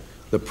take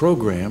the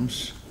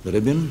programs that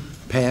have been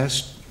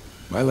passed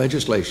by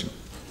legislation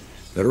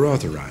that are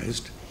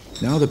authorized.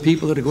 Now the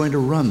people that are going to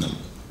run them,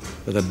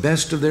 to the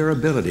best of their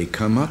ability,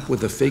 come up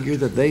with a figure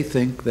that they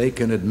think they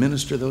can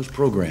administer those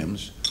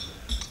programs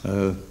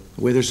the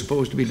way they're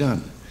supposed to be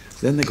done.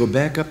 Then they go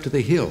back up to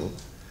the Hill,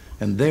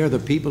 and they're the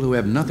people who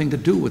have nothing to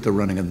do with the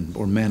running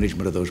or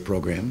management of those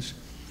programs.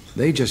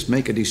 They just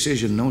make a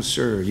decision, no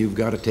sir, you've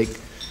got to take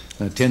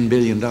 $10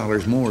 billion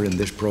more in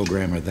this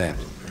program or that.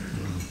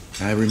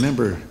 I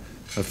remember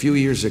a few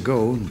years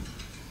ago,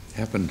 it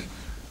happened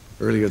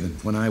earlier than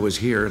when I was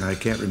here, and I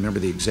can't remember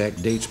the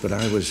exact dates, but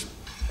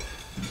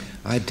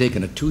I'd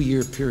taken a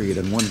 2-year period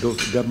in one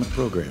government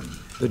program,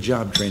 the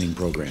job training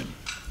program.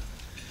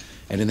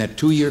 And in that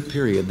 2-year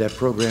period, that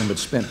program had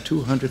spent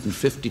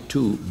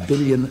 $252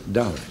 billion.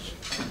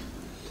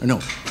 Or no,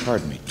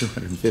 pardon me,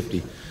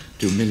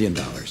 $252 million.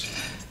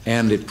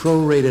 And it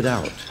prorated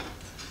out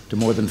to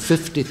more than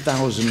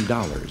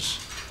 $50,000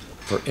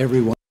 for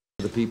every one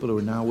of the people who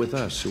are now with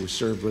us, who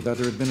served with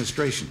other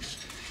administrations,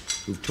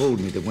 who've told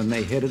me that when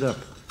they headed up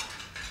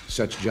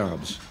such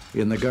jobs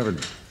in the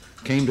government,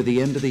 came to the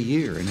end of the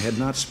year and had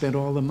not spent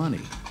all the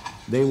money,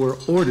 they were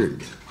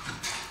ordered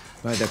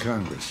by the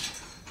Congress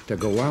to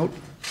go out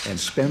and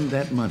spend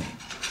that money.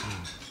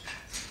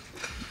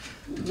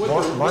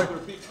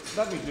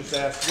 Let me just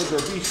ask, would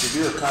there be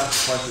severe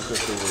consequences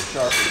if there were a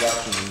sharp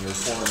reduction in your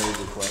foreign aid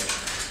request?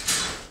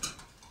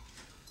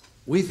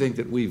 We think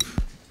that we've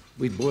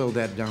boiled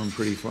that down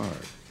pretty far.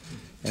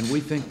 And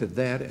we think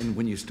that, and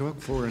when you talk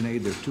foreign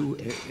aid, there are two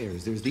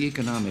areas. There's the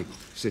economic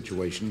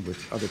situation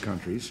with other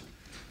countries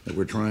that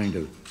we're trying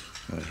to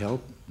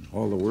help.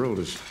 All the world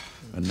has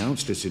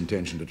announced its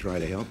intention to try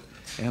to help.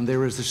 And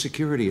there is the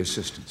security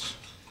assistance.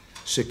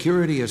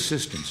 Security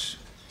assistance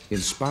in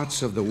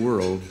spots of the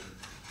world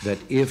that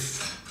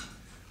if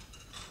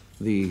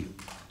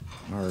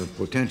our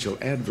potential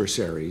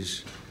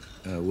adversaries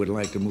would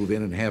like to move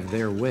in and have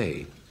their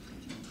way,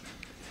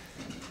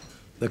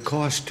 the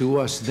cost to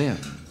us then,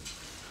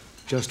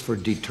 just for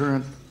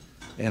deterrent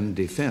and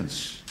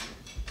defense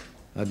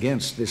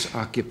against this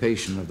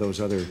occupation of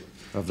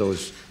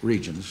those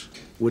regions,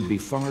 would be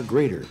far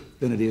greater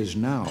than it is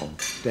now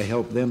to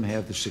help them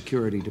have the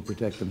security to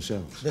protect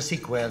themselves. This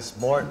sequence,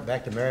 more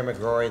back to Mary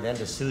McGrory, then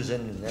to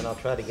Susan, and then I'll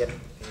try to get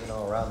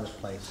around this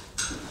place.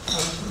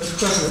 Mr.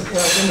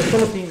 President, in the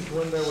Philippines,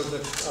 when there was a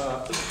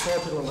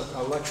fraudulent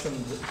election,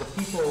 the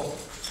people,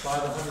 by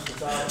the hundreds of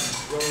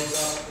thousands, rose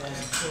up and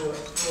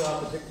threw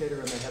out the dictator,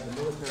 and they had the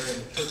military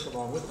and the church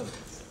along with them.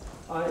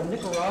 In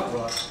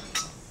Nicaragua,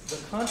 the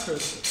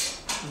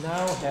Contras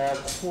now have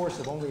a force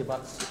of only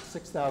about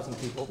 6,000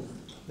 people.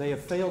 They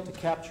have failed to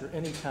capture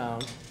any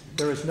town.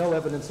 There is no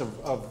evidence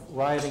of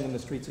rioting in the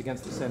streets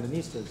against the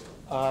Sandinistas.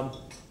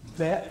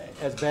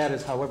 As bad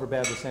as however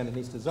bad the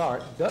Sandinistas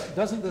are,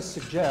 doesn't this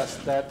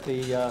suggest that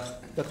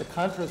the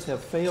Contras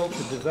have failed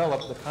to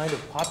develop the kind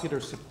of popular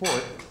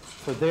support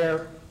for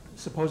their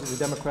supposedly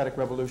democratic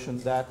revolution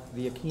that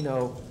the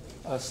Aquino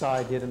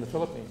side did in the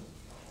Philippines?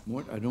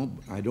 I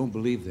don't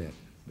believe that,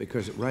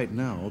 because right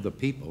now the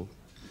people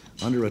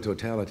under a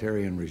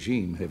totalitarian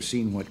regime have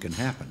seen what can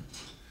happen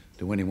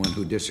to anyone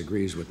who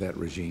disagrees with that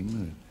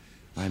regime.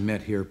 I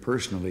met here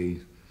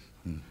personally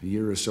a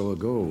year or so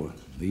ago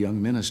the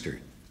young minister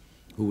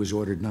who was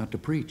ordered not to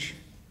preach,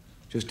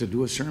 just to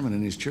do a sermon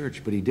in his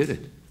church, but he did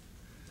it.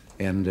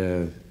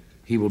 And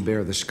he will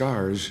bear the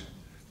scars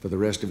for the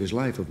rest of his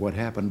life of what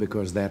happened,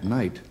 because that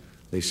night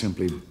they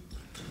simply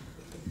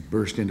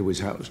burst into his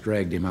house,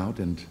 dragged him out,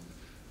 and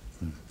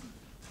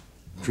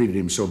treated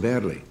him so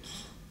badly.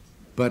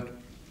 But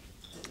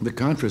the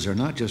Contras are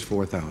not just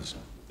 4,000.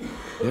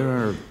 There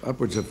are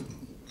upwards of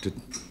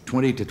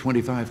 20 to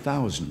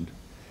 25,000,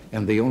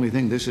 and the only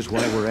thing, this is why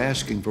we're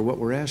asking for what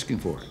we're asking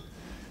for.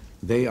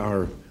 They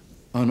are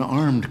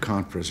unarmed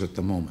Contras at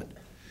the moment.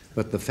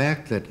 But the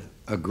fact that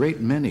a great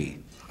many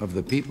of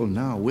the people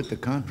now with the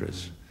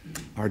Contras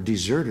are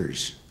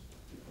deserters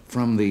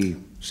from the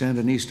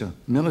Sandinista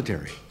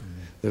military,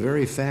 the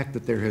very fact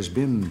that there has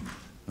been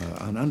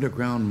an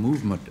underground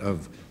movement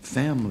of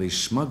families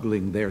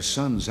smuggling their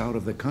sons out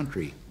of the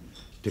country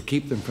to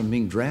keep them from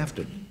being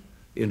drafted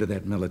into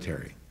that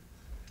military,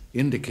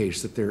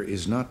 indicates that there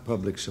is not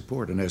public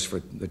support. And as for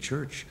the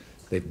church,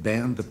 they've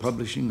banned the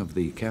publishing of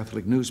the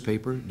Catholic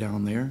newspaper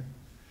down there.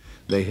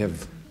 They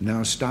have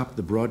now stopped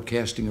the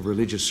broadcasting of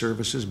religious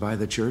services by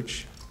the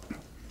church.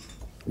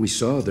 We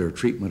saw their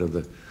treatment of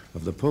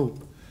the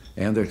Pope,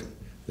 and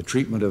the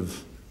treatment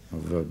of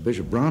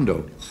Bishop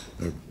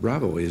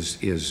Bravo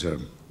is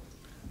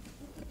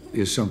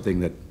something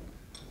that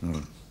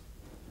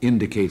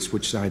indicates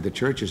which side the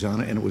church is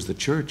on, and it was the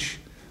church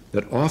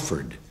that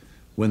offered,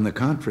 when the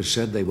Contras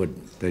said they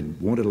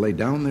wanted to lay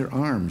down their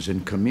arms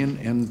and come in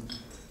and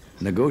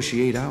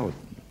negotiate out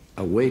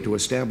a way to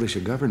establish a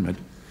government,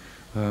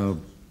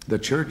 the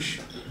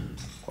church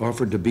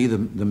offered to be the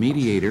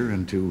mediator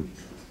and to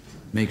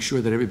make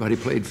sure that everybody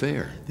played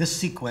fair. This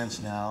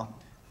sequence now,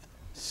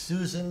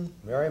 Susan,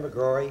 Mary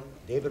McGrory,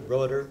 David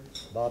Broder,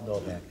 Bob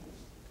Novak.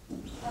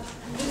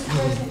 Mr.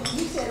 President,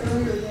 you said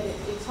earlier that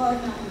it's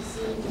hard not to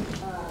see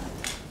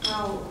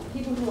how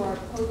people who are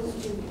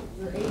opposed to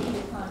your aid to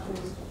the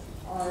Contras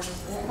are,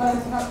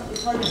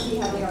 it's hard to see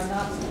how they are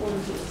not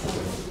supporters of the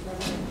Sandinista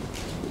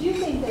government. Do you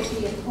think that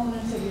the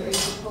opponents of your aid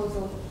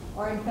proposal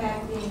are in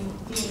fact being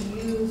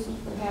used,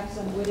 perhaps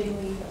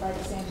unwittingly, by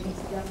the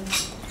Sandinista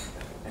government?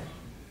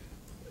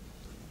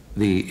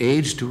 The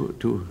aids to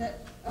The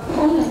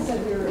opponents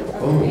of your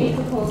aid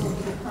proposal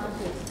to the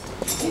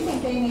Contras, do you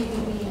think they may be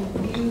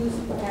being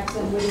used, perhaps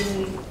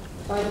unwittingly,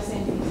 by the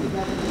Sandinista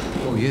government?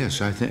 Oh,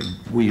 yes, I think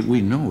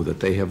we know that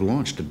they have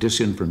launched a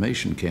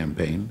disinformation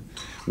campaign.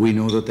 We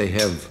know that they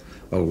have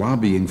a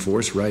lobbying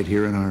force right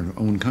here in our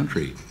own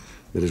country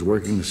that is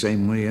working the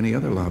same way any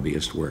other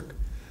lobbyist work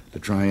to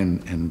try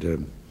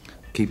and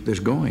keep this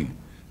going.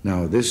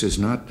 Now, this is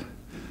not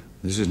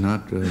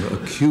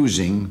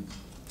accusing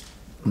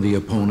the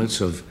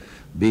opponents of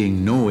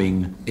being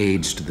knowing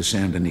aids to the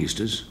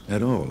Sandinistas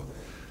at all.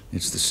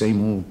 It's the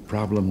same old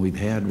problem we've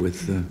had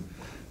with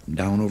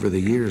down over the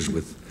years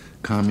with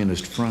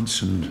communist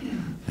fronts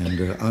and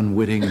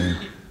unwitting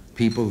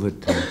people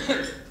that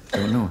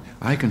don't know.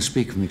 I can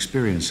speak from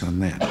experience on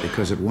that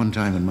because at one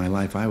time in my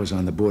life I was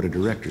on the board of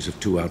directors of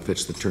two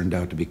outfits that turned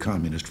out to be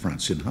communist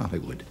fronts in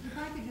Hollywood. If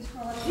I could just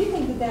follow up, do you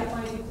think that that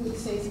might include,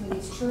 say, some of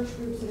these church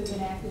groups that have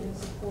been active in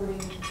supporting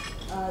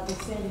the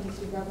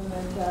Sandinista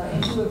government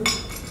and who have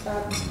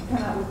come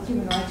out with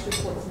human rights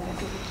reports and that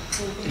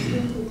sort of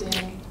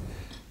thing?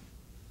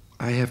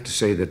 I have to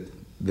say that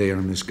they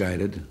are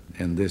misguided,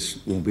 and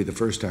this won't be the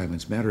first time.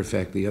 As a matter of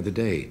fact, the other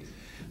day,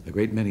 a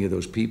great many of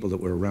those people that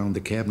were around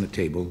the cabinet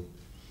table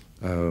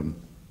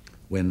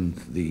when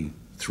the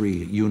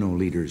three UNO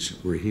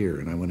leaders were here,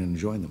 and I went in and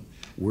joined them,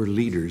 were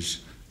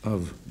leaders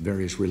of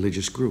various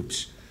religious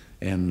groups.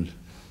 And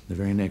the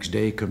very next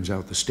day comes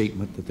out the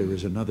statement that there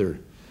is another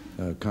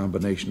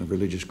combination of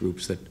religious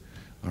groups that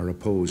are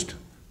opposed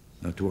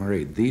to our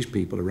aid. These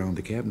people around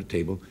the cabinet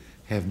table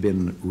have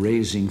been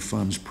raising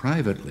funds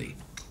privately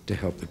to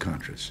help the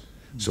Contras.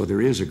 So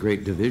there is a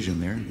great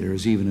division there. There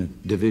is even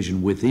a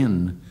division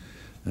within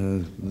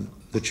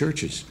the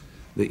churches,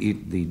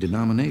 the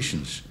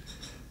denominations.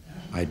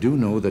 I do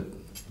know that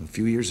a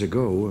few years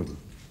ago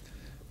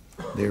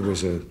there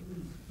was a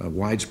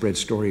widespread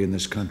story in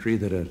this country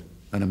that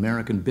an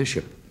American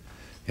bishop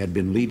had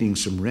been leading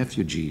some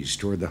refugees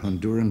toward the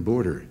Honduran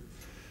border,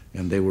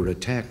 and they were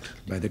attacked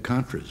by the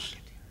Contras.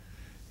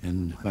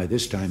 And by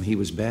this time he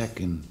was back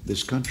in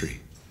this country,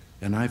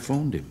 and I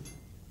phoned him.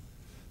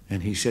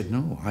 And he said,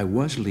 no, I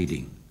was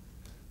leading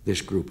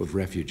this group of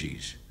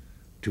refugees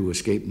to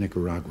escape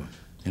Nicaragua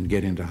and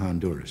get into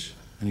Honduras.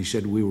 And he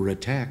said, we were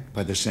attacked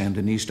by the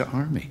Sandinista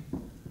army.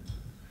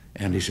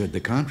 And he said,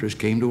 the Contras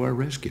came to our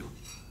rescue.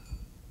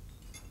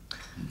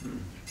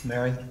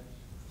 Mary?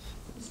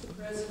 Mr.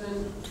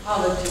 President,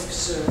 politics,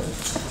 sir.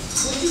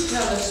 Would you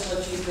tell us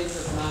what you think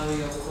of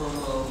Mario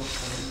Cuomo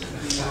in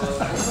New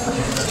York? And whether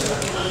you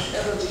think he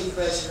will ever be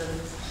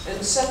president?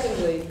 And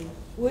secondly,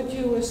 would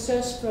you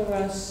assess for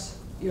us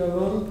your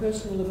own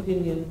personal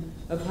opinion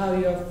of how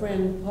your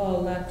friend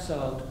Paul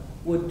Laxalt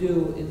would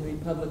do in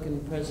Republican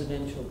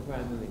presidential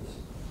primaries?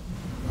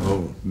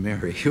 Oh,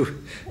 Mary,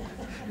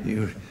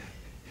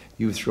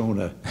 you've thrown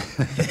a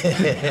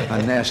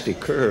nasty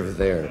curve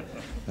there.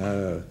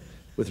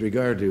 With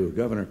regard to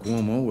Governor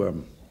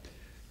Cuomo,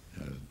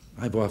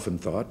 I've often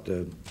thought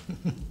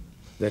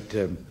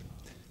that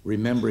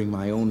remembering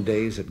my own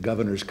days at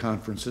governor's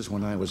conferences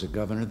when I was a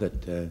governor,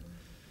 that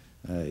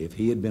if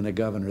he had been a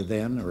governor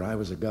then or I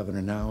was a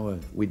governor now,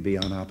 we'd be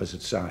on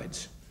opposite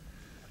sides.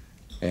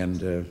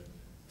 And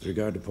with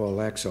regard to Paul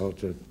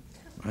Laxalt,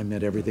 I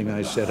meant everything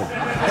I said about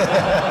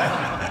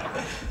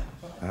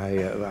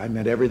I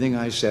meant everything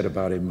I said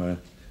about him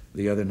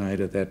the other night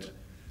at that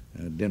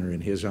dinner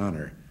in his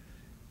honor.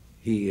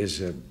 He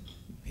is a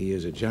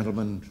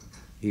gentleman.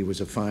 He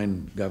was a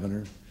fine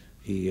governor.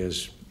 He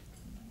has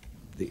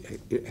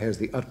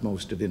the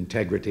utmost of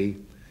integrity,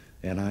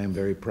 and I am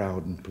very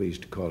proud and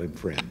pleased to call him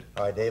friend.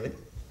 All right, David.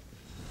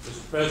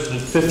 Mr.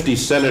 President, 50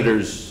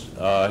 senators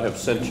have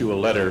sent you a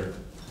letter,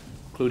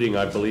 including,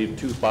 I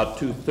believe, about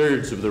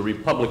two-thirds of the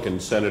Republican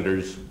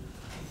senators,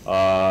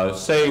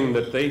 saying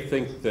that they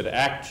think that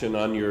action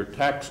on your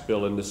tax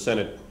bill in the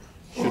Senate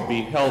should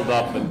be held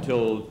up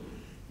until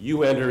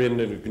you enter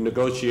into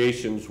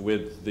negotiations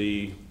with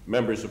the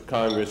members of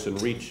Congress and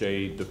reach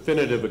a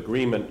definitive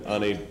agreement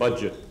on a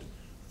budget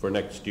for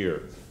next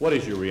year. What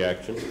is your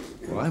reaction?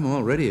 Well, I'm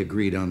already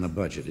agreed on the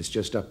budget. It's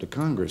just up to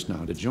Congress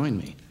now to join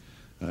me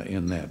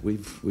in that.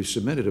 We've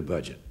submitted a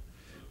budget.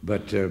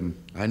 But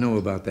I know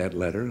about that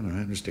letter, and I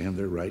understand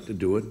their right to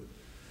do it.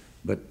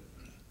 But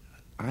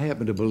I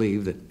happen to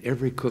believe that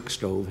every cook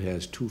stove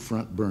has two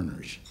front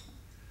burners.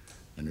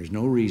 And there's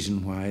no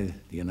reason why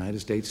the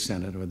United States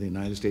Senate or the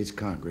United States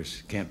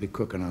Congress can't be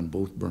cooking on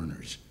both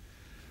burners.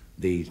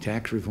 The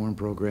tax reform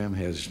program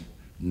has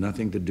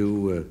nothing to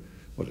do,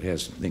 well, it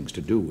has things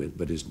to do with,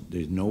 but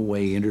there's no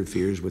way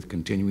interferes with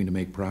continuing to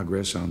make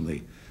progress on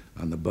the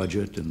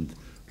budget and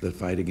the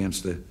fight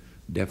against the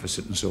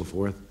deficit and so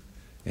forth.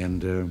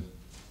 And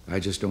I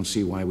just don't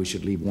see why we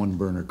should leave one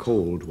burner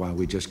cold while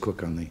we just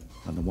cook on the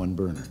one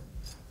burner.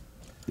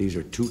 These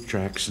are two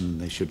tracks, and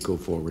they should go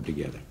forward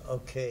together.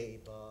 Okay,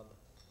 Bob.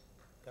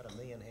 Got a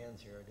million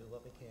hands here. Do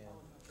what we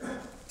can.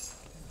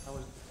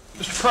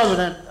 Mr.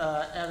 President,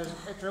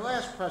 at your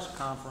last press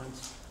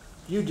conference,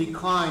 you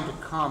declined to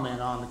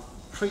comment on the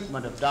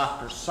treatment of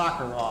Dr.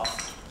 Sakharov.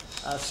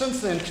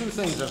 Since then, two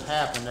things have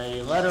happened.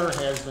 A letter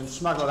has been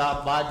smuggled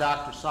out by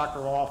Dr.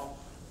 Sakharov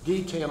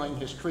detailing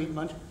his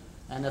treatment,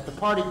 and at the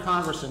Party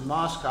Congress in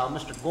Moscow,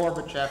 Mr.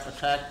 Gorbachev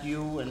attacked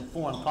you in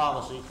foreign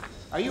policy.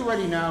 Are you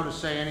ready now to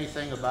say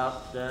anything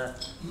about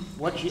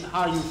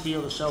how you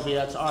feel the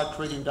Soviets are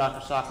treating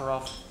Dr.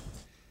 Sakharov?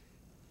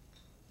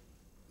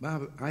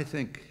 Bob, I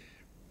think,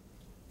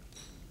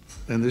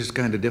 and this is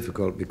kind of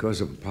difficult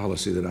because of a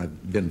policy that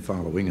I've been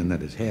following and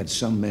that has had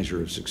some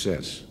measure of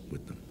success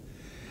with them.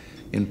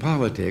 In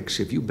politics,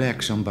 if you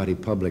back somebody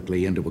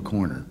publicly into a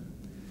corner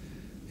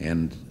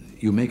and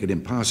you make it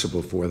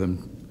impossible for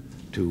them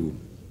to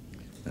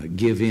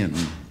give in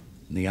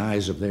the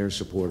eyes of their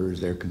supporters,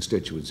 their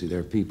constituency,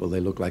 their people, they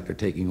look like they're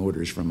taking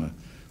orders from a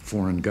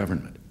foreign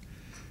government.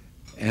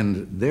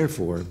 And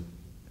therefore,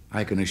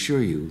 I can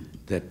assure you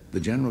that the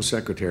General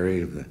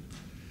Secretary of the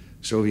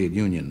Soviet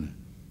Union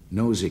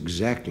knows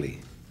exactly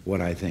what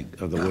I think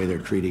of the way they're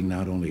treating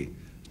not only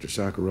Mr.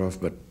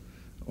 Sakharov, but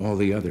all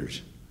the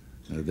others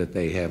that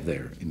they have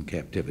there in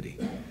captivity.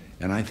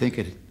 And I think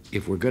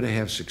if we're going to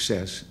have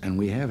success, and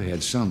we have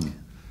had some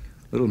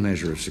little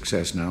measure of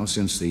success now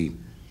since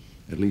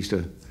at least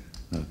a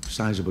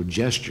sizable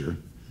gesture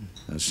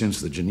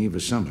since the Geneva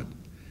summit,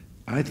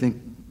 I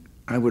think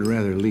I would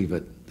rather leave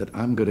it that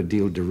I'm going to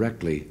deal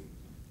directly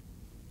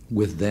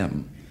with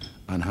them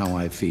on how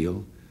I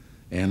feel,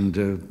 and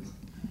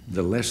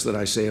the less that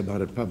I say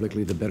about it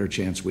publicly, the better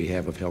chance we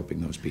have of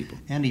helping those people.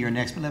 Andy, you're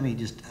next, but let me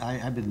just,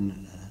 I've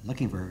been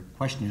looking for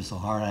questions so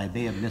hard, I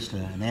may have missed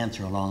an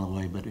answer along the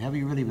way, but have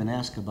you really been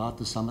asked about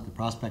the summit, the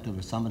prospect of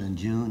a summit in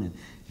June,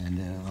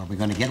 and are we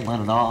going to get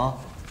one at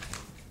all?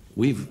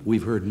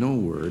 We've heard no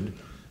word.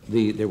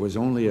 There was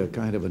only a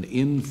kind of an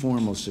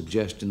informal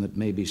suggestion that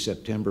maybe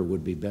September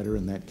would be better,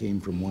 and that came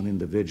from one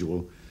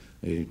individual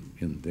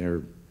in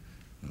their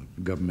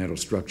governmental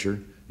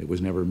structure. It was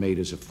never made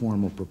as a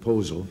formal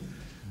proposal.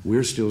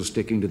 We're still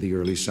sticking to the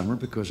early summer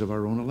because of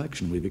our own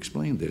election. We've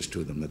explained this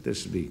to them, that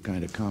this would be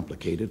kind of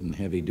complicated and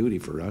heavy duty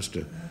for us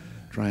to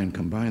try and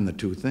combine the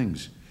two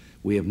things.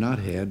 We have not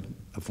had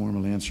a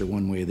formal answer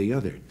one way or the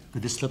other.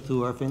 Could this slip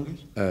through our fingers?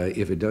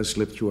 If it does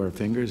slip through our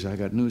fingers, I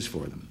got news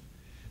for them.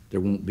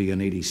 There won't be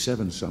an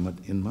 87 summit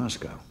in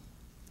Moscow.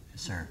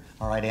 Yes, sir.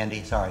 All right,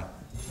 Andy, sorry.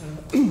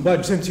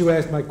 But since you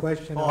asked my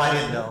question... Oh, I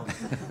didn't know.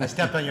 I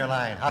stepped on your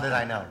line. How did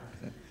I know?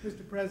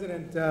 Mr.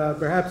 President,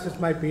 perhaps this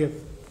might be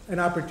an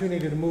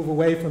opportunity to move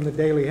away from the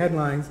daily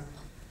headlines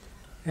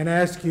and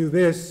ask you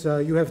this.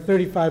 You have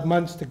 35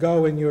 months to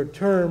go in your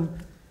term.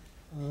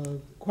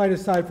 Quite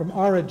aside from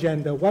our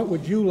agenda, what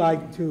would you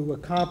like to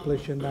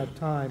accomplish in that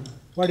time?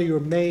 What are your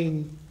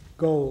main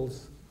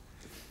goals?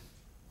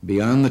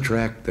 Beyond the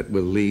track that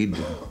will lead,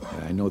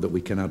 I know that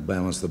we cannot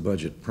balance the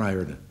budget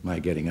prior to my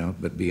getting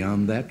out, but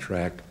beyond that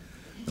track,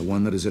 the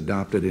one that is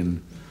adopted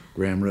in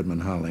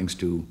Graham-Rudman-Hollings,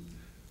 to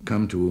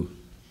come to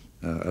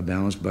a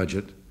balanced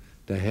budget,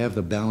 to have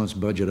the balanced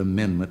budget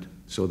amendment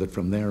so that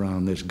from there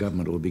on this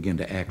government will begin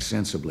to act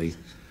sensibly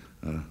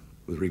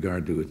with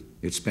regard to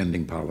its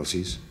spending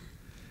policies,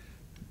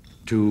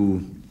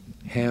 to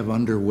have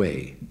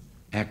underway,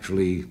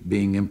 actually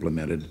being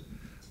implemented,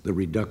 the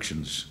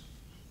reductions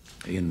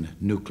in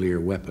nuclear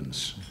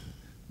weapons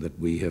that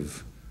we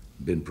have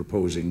been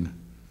proposing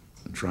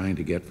and trying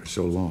to get for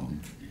so long.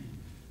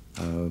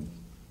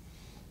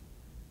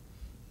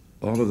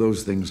 All of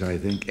those things, I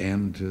think,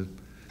 and to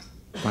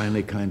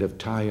finally kind of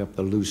tie up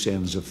the loose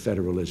ends of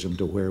federalism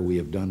to where we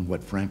have done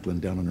what Franklin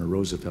Delano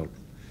Roosevelt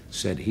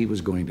said he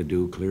was going to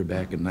do clear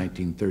back in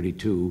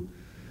 1932,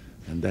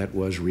 and that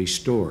was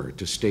restore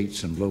to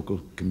states and local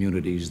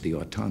communities the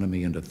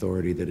autonomy and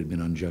authority that had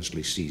been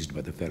unjustly seized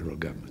by the federal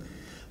government.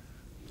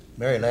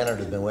 Mary Leonard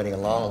has been waiting a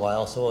long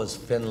while, so has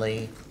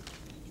Finley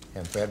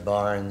and Fred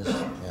Barnes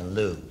and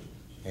Lou,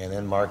 and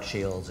then Mark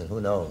Shields, and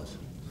who knows.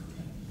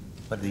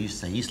 What did you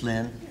say, East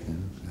Lynn?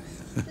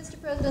 Mr.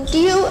 President, do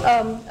you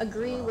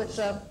agree with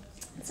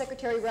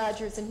Secretary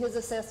Rogers in his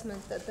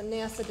assessment that the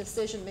NASA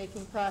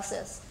decision-making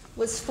process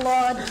was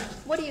flawed?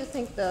 What do you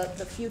think the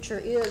future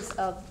is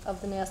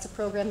of the NASA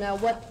program now?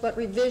 What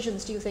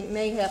revisions do you think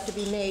may have to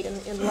be made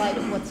in light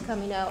of what's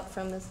coming out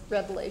from the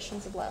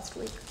revelations of last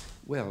week?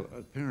 Well,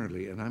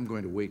 apparently, and I'm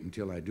going to wait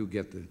until I do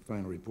get the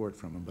final report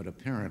from him, but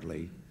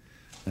apparently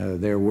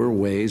there were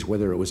ways,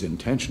 whether it was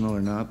intentional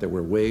or not, there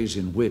were ways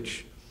in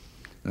which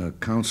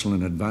counsel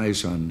and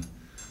advice on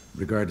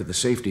regard to the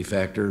safety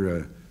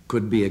factor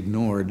could be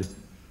ignored,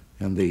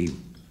 and the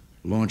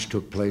launch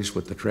took place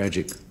with the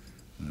tragic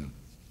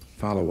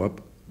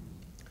follow-up,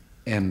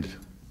 and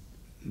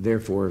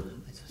therefore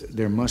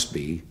there must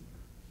be,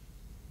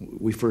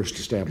 we first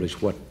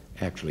establish what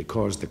actually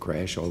caused the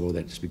crash, although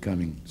that's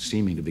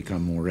seeming to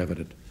become more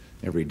evident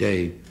every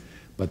day,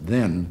 but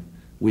then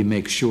we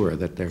make sure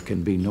that there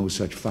can be no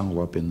such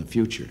follow-up in the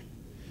future.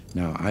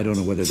 Now, I don't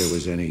know whether there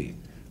was any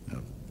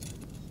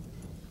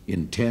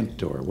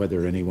intent or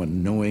whether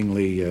anyone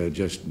knowingly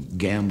just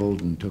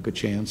gambled and took a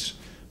chance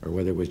or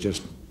whether it was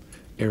just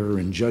error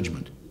in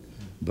judgment.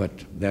 But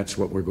that's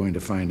what we're going to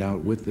find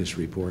out with this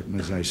report. And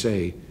as I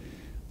say,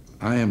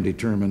 I am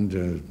determined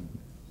to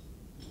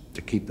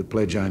keep the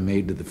pledge I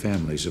made to the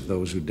families of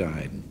those who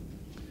died.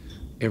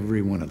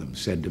 Every one of them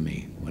said to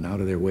me, went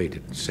out of their way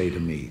to say to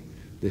me,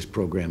 this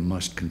program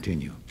must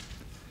continue.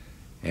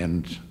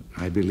 And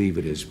I believe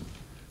it is.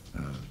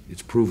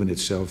 It's proven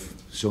itself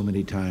so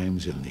many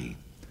times in the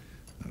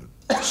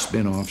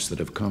spin-offs that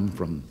have come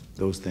from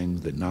those things,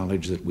 the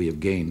knowledge that we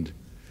have gained,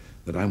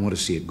 that I want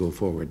to see it go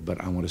forward,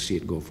 but I want to see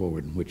it go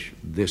forward in which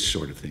this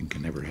sort of thing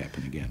can never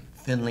happen again.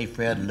 Finley,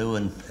 Fred, Lou,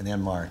 and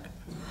then Mark.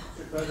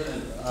 Mr.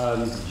 President,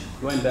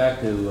 going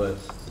back to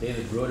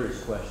David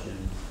Broder's question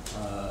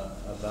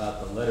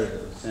about the letter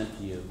that was sent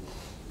to you,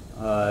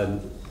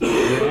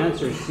 your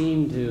answer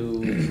seemed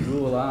to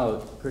rule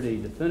out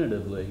pretty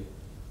definitively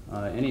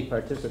any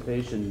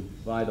participation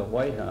by the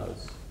White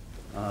House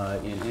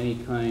in any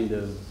kind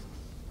of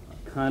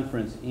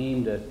conference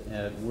aimed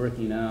at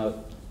working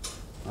out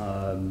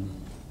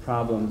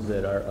problems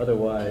that are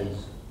otherwise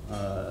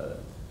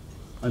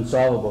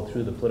unsolvable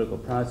through the political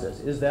process.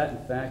 Is that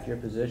in fact your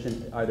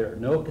position? Are there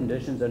no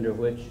conditions under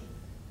which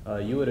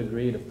you would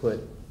agree to put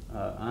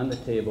on the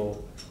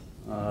table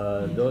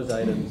those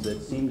items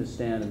that seem to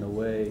stand in the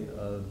way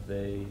of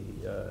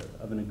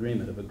an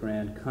agreement, of a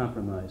grand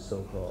compromise,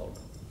 so-called?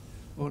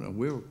 Oh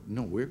no,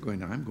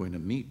 I'm going to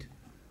meet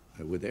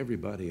with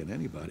everybody and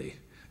anybody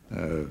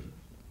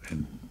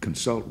and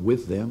consult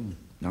with them,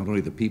 not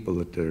only the people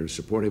that are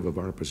supportive of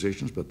our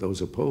positions, but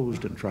those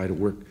opposed, and try to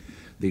work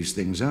these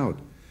things out.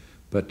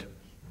 But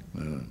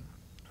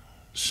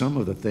some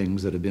of the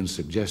things that have been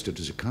suggested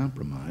as a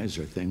compromise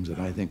are things that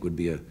I think would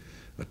be a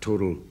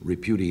total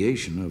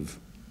repudiation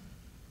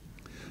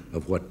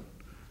of what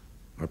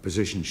our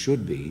position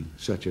should be,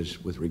 such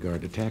as with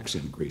regard to tax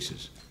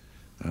increases.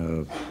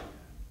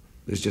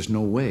 There's just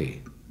no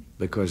way,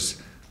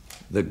 because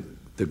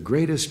the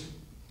greatest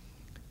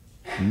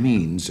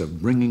means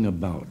of bringing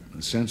about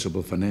a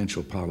sensible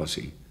financial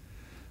policy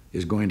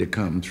is going to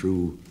come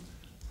through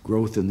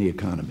growth in the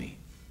economy.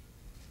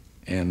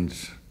 And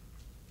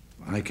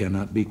I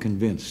cannot be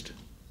convinced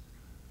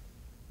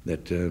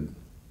that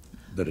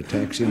a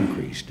tax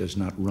increase does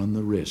not run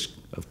the risk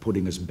of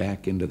putting us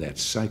back into that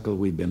cycle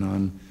we've been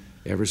on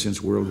ever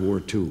since World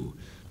War II.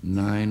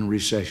 9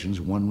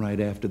 recessions, one right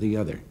after the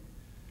other.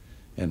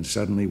 And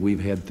suddenly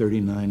we've had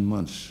 39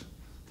 months,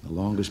 the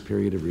longest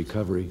period of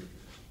recovery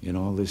in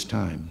all this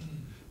time,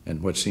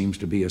 and what seems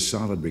to be a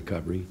solid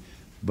recovery.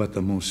 But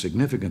the most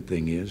significant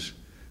thing is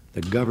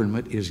the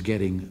government is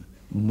getting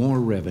more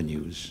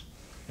revenues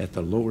at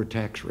the lower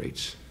tax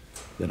rates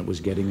than it was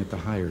getting at the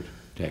higher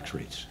tax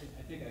rates.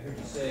 I think I heard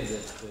you say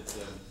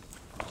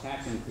that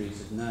tax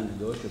increase is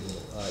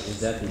non-negotiable. Is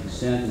that the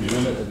extent and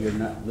limit of your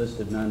list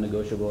of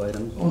non-negotiable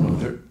items? Oh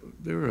no,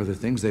 there are other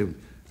things.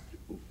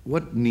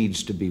 What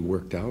needs to be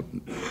worked out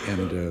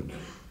and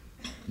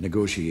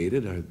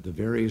negotiated are the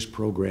various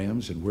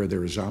programs, and where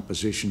there is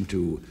opposition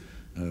to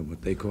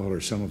what they call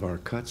are some of our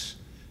cuts,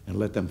 and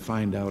let them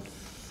find out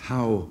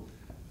how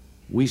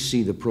we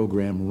see the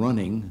program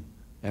running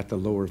at the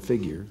lower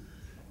figure,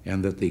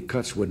 and that the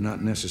cuts would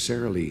not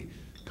necessarily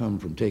come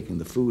from taking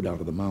the food out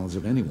of the mouths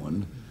of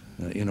anyone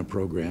in a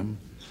program.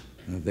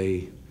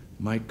 They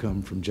might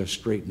come from just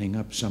straightening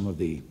up some of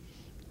the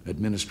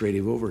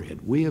administrative overhead.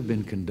 We have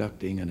been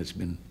conducting, and it's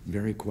been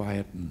very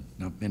quiet, and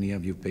not many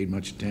of you have paid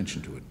much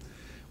attention to it,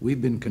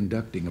 we've been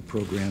conducting a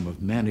program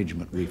of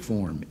management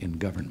reform in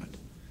government,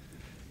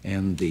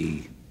 and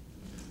the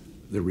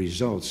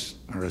results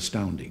are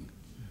astounding.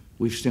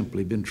 We've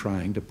simply been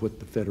trying to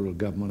put the federal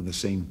government on the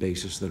same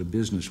basis that a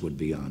business would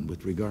be on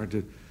with regard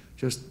to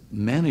just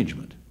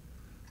management,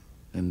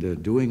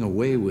 and doing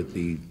away with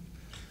the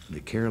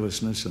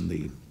carelessness and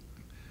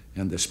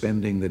the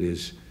spending that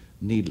is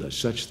needless,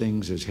 such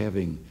things as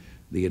having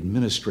the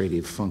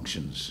administrative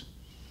functions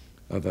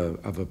of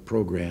a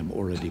program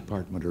or a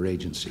department or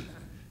agency.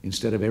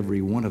 Instead of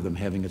every one of them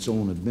having its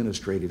own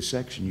administrative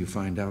section, you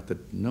find out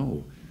that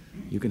no,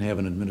 you can have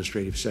an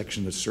administrative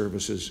section that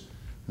services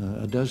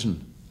a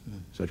dozen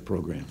such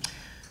programs.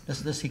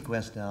 This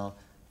sequence now: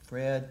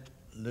 Fred,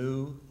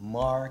 Lou,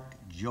 Mark,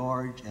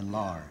 George, and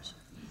Lars.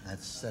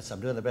 I'm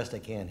doing the best I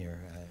can here.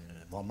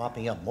 I'm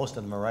mopping up. Most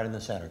of them are right in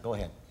the center. Go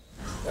ahead.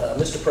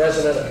 Mr.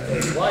 President,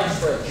 a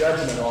widespread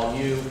judgment on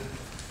you,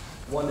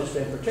 one that's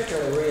been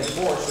particularly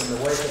reinforced in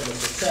the wake of the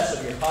success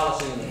of your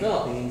policy in the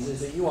Philippines, is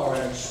that you are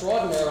an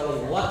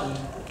extraordinarily lucky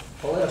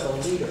political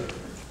leader.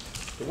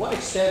 To what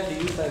extent do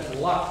you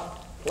think luck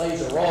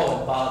plays a role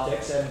in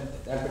politics, and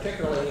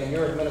particularly in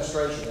your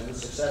administration and the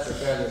success or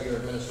failure of your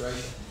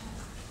administration?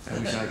 I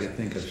wish I could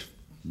think of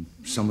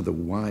some of the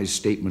wise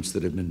statements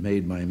that have been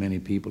made by many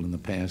people in the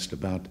past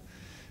about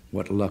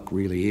what luck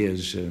really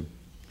is. If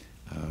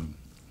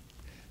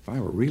I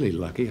were really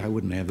lucky, I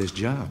wouldn't have this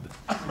job.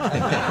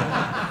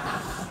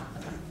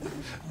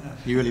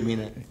 You really mean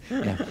it?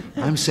 Yeah,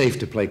 I'm safe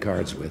to play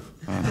cards with,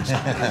 honestly.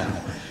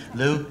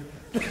 Lou?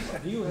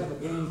 Do you have a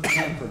game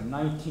plan for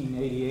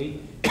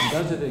 1988? And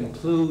does it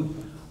include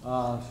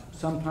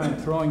sometime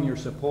throwing your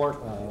support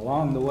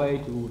along the way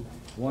to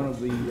one of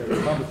the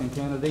Republican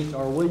candidates,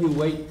 or will you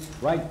wait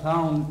right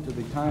down to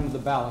the time of the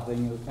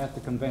balloting at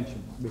the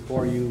convention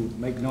before you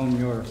make known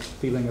your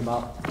feeling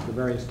about the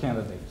various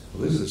candidates?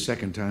 Well, this is the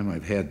second time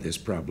I've had this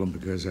problem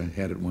because I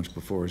had it once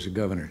before as a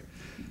governor.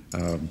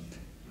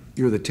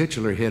 You're the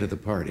titular head of the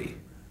party,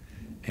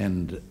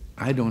 and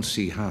I don't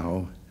see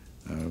how,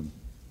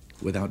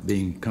 without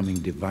becoming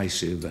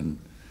divisive and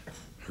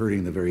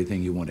hurting the very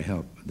thing you want to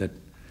help, that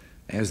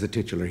as the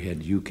titular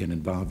head you can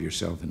involve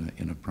yourself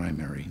in a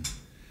primary.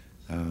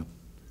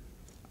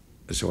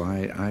 So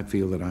I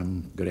feel that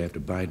I'm going to have to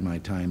bide my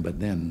time, but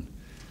then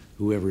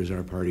whoever is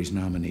our party's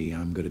nominee,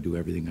 I'm going to do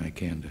everything I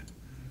can to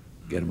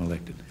get him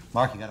elected.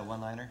 Mark, you got a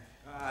one-liner?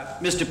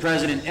 Mr.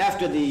 President,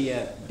 after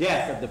the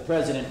death of the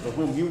president for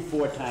whom you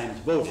 4 times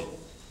voted,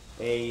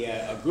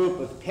 a group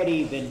of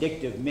petty,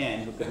 vindictive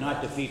men who could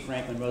not defeat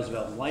Franklin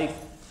Roosevelt in life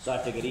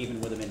sought to get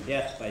even with him in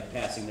death by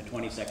passing the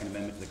 22nd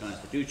Amendment to the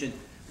Constitution,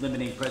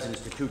 limiting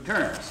presidents to 2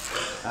 terms.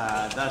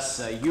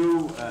 Thus,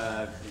 you,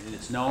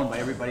 it's known by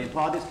everybody in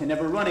politics, can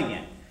never run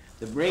again.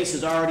 The race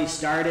has already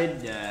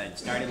started. It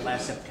started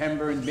last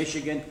September in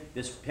Michigan,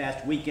 this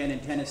past weekend in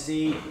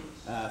Tennessee.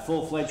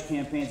 Full-fledged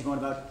campaigns going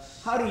about.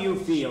 How do you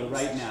feel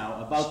right now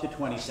about the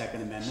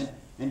 22nd Amendment,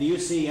 and do you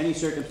see any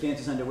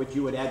circumstances under which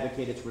you would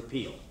advocate its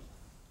repeal?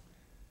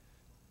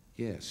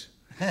 Yes.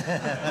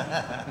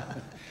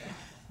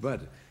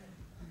 But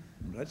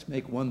let's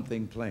make one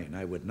thing plain.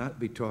 I would not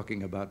be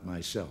talking about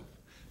myself.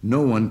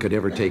 No one could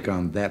ever take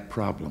on that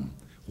problem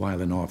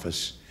while in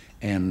office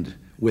and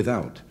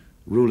without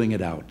ruling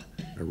it out,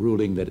 or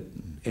ruling that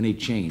any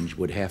change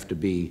would have to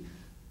be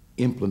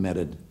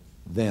implemented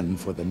then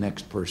for the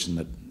next person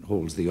that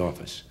holds the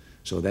office.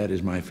 So that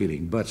is my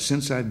feeling. But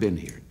since I've been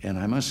here, and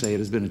I must say it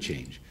has been a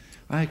change,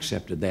 I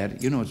accepted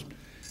that. You know,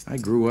 I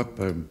grew up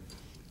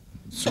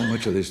so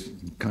much of this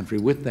country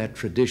with that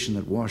tradition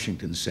that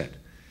Washington set.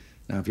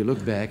 Now, if you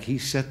look back, he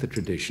set the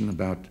tradition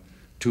about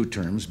 2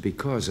 terms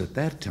because at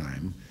that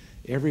time,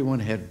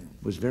 everyone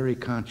was very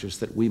conscious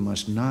that we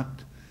must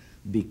not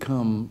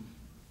become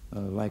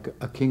like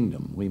a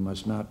kingdom. We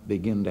must not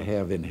begin to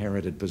have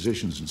inherited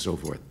positions and so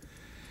forth.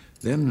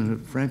 Then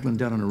Franklin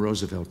Delano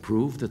Roosevelt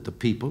proved that the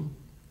people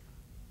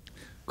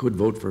could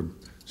vote for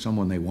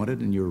someone they wanted,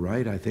 and you're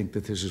right, I think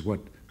that this is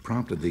what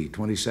prompted the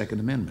 22nd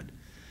Amendment.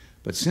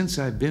 But since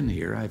I've been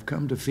here, I've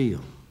come to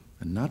feel,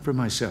 and not for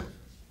myself,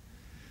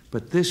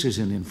 but this is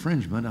an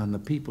infringement on the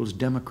people's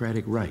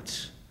democratic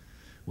rights.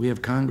 We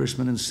have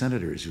congressmen and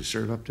senators who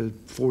serve up to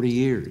 40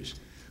 years,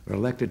 are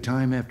elected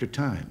time after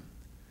time.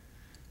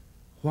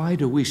 Why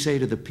do we say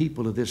to the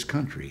people of this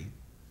country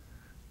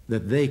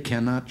that they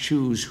cannot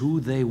choose who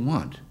they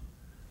want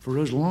for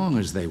as long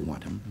as they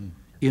want him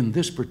in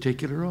this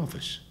particular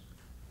office?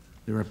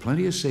 There are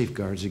plenty of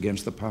safeguards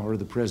against the power of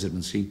the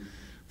presidency,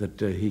 that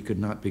he could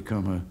not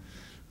become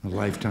a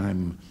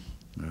lifetime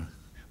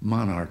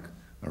monarch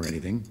or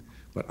anything.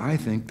 But I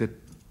think that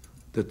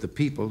the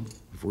people,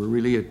 if we're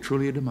really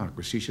truly a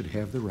democracy, should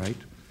have the right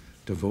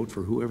to vote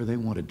for whoever they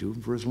wanted to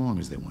for as long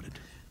as they wanted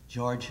to.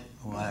 George,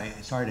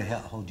 sorry to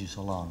hold you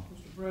so long.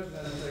 Mr.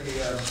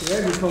 President, the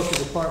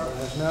Agriculture Department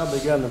has now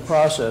begun the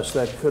process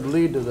that could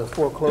lead to the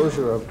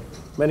foreclosure of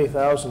many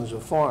thousands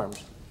of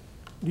farms.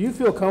 Do you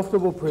feel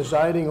comfortable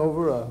presiding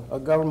over a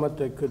government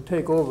that could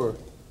take over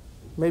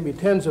maybe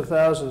tens of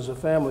thousands of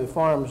family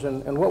farms,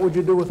 and what would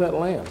you do with that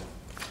land?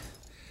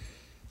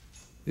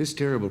 This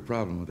terrible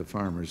problem with the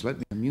farmers, let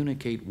me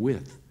communicate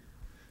with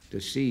to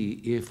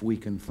see if we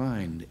can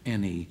find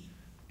any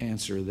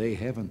answer they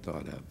haven't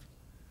thought of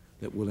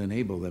that will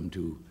enable them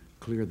to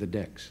clear the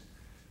decks.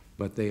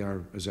 But they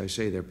are, as I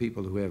say, they're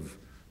people who have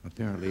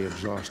apparently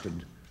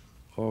exhausted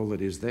all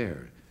that is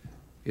there.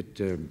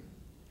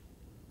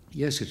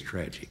 Yes, it's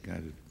tragic.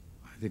 I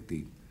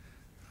think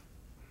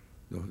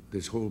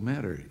this whole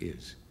matter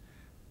is.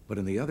 But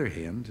on the other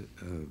hand,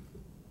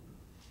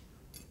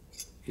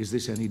 is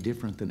this any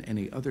different than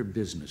any other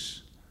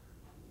business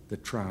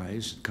that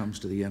tries, comes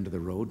to the end of the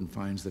road and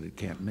finds that it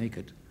can't make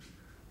it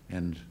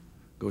and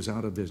goes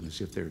out of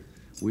business?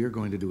 We are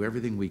going to do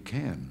everything we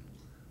can.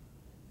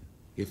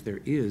 If there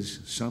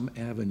is some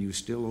avenue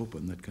still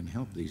open that can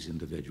help these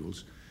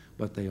individuals,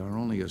 but they are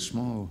only a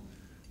small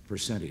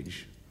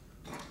percentage,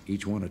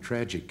 each one a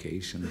tragic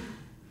case, and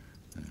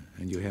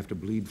you have to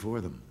bleed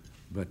for them.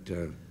 But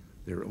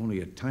they're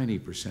only a tiny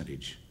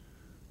percentage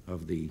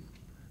of the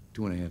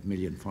 2.5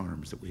 million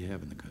farms that we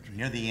have in the country.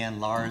 Near the end,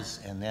 Lars,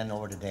 and then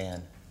over to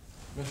Dan.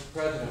 Mr.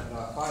 President,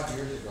 5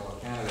 years ago,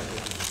 Canada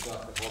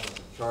took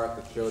a chart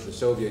that showed the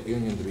Soviet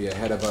Union to be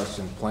ahead of us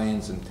in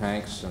planes and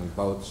tanks and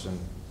boats,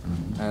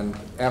 and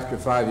after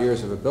 5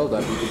 years of a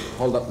buildup, you could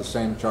hold up the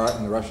same chart,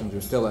 and the Russians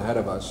are still ahead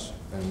of us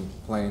in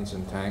planes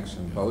and tanks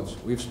and boats.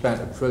 We've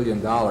spent $1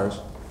 trillion.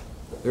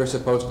 They're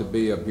supposed to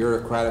be a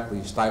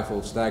bureaucratically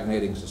stifled,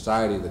 stagnating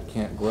society that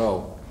can't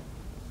grow.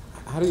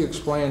 How do you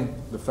explain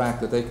the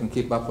fact that they can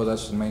keep up with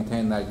us and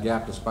maintain that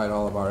gap despite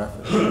all of our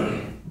efforts?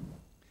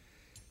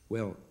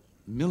 Well,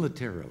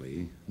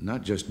 militarily,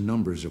 not just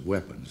numbers of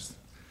weapons,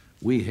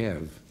 we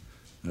have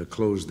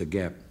closed the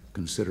gap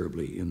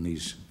considerably in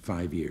these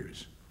 5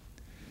 years.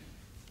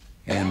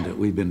 And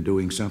we've been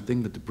doing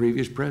something that the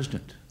previous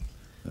president,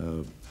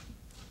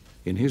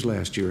 in his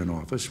last year in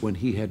office, when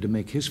he had to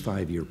make his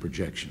 5-year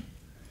projection,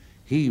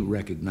 he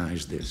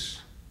recognized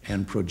this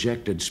and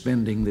projected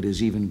spending that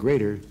is even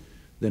greater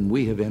than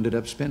we have ended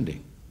up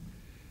spending.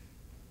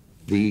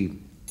 The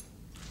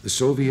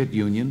Soviet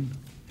Union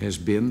has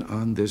been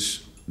on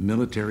this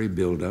military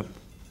buildup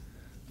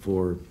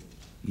for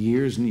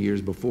years and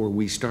years before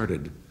we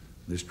started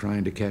this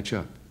trying to catch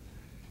up.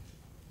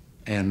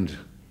 And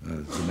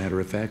as a matter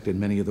of fact, in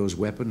many of those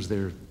weapons,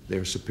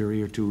 they're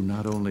superior to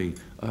not only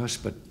us,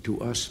 but to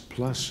us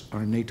plus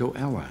our NATO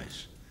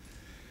allies.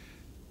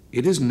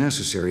 It isn't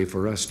necessary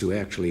for us to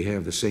actually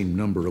have the same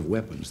number of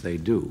weapons they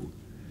do.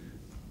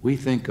 We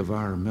think of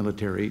our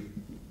military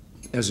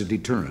as a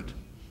deterrent.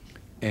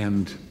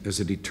 And as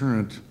a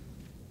deterrent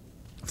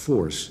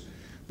force,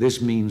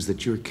 this means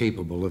that you're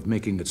capable of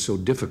making it so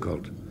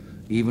difficult,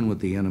 even with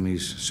the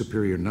enemy's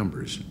superior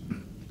numbers,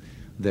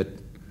 that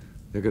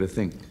they're going to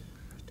think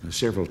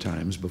several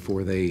times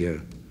before they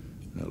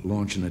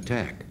launch an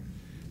attack.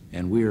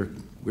 And we're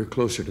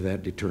closer to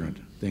that deterrent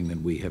thing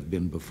than we have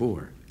been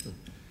before.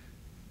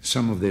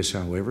 Some of this,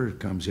 however,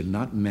 comes in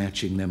not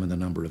matching them in the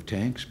number of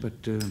tanks, but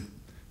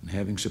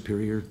having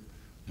superior,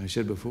 I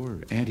said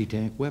before,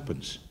 anti-tank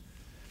weapons.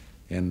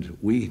 And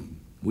we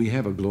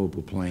have a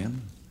global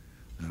plan,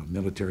 a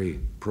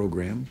military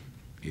program.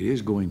 It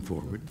is going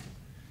forward,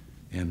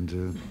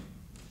 and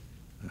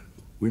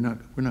we're not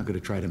going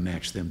to try to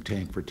match them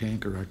tank for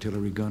tank or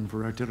artillery gun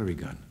for artillery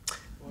gun.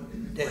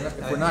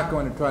 If we're not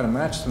going to try to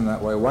match them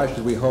that way, why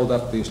should we hold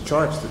up these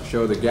charts that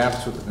show the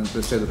gaps and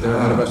that say that they're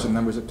ahead of us in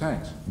numbers of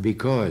tanks?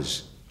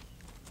 Because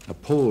a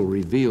poll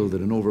revealed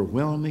that an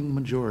overwhelming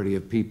majority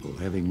of people,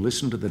 having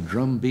listened to the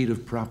drumbeat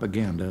of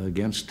propaganda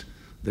against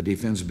the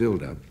defense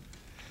buildup,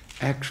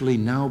 actually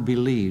now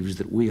believes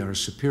that we are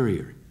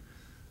superior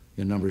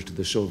in numbers to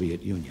the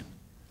Soviet Union.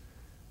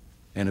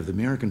 And if the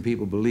American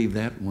people believe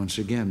that, once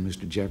again,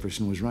 Mr.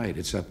 Jefferson was right.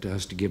 It's up to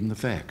us to give them the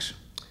facts.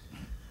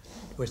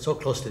 We're so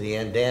close to the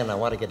end, Dan, I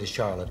want to get to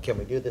Charlotte. Can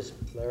we do this,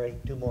 Larry?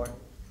 2 more?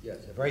 Yes.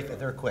 Very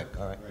quick,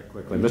 all right. Very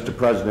quickly. Mr.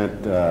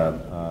 President,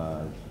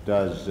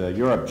 does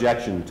your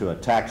objection to a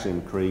tax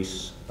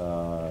increase,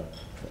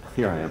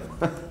 here I am,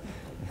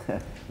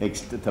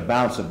 to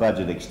balance the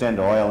budget, extend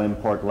oil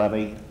import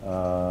levy?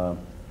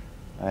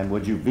 And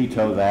would you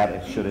veto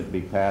that should it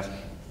be passed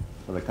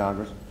for the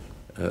Congress?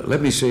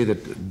 Let me say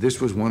that this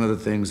was one of the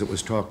things that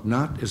was talked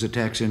not as a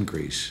tax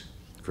increase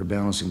for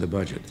balancing the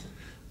budget.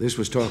 This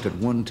was talked at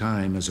one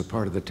time as a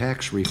part of the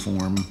tax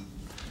reform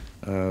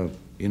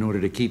in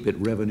order to keep it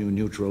revenue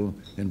neutral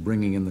and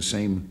bringing in the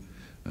same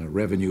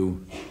revenue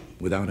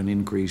without an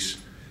increase,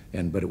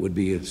 but it would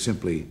be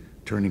simply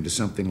turning to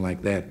something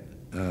like that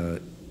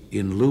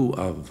in lieu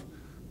of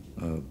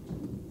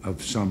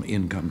some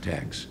income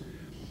tax.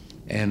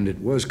 And it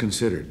was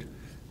considered.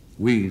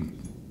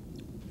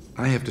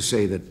 I have to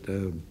say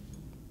that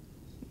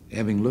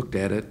having looked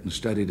at it and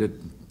studied it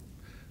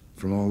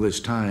from all this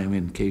time,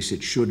 in case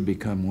it should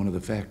become one of the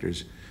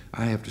factors,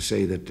 I have to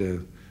say that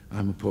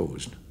I'm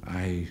opposed.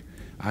 I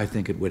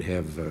think it would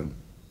have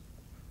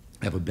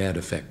a bad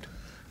effect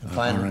on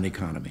our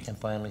economy. And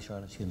finally,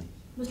 Charlotte, excuse me.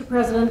 Mr.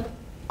 President,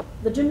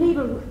 the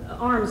Geneva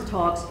arms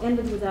talks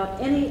ended without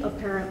any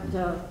apparent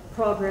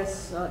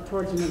progress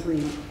towards an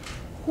agreement.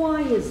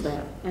 Why is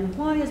that? And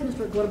why is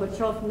Mr.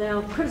 Gorbachev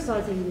now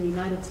criticizing the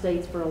United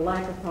States for a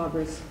lack of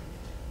progress?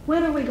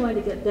 When are we going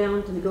to get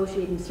down to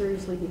negotiating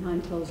seriously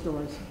behind closed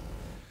doors?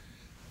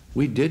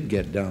 We did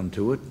get down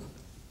to it,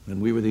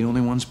 and we were the only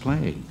ones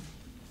playing.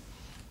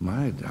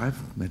 I've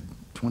had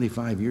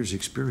 25 years'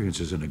 experience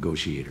as a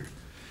negotiator.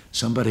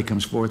 Somebody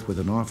comes forth with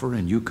an offer,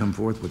 and you come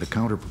forth with a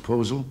counter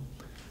proposal,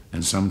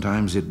 and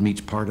sometimes it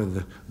meets part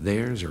of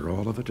theirs or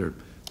all of it or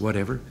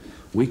whatever.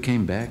 We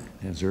came back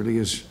as early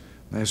as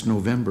last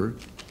November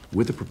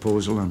with a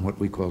proposal on what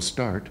we call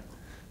START,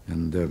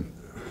 and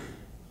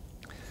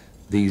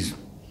these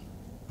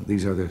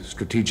are the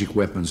strategic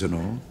weapons and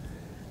all.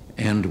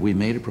 And we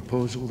made a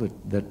proposal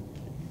that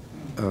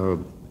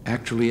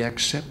actually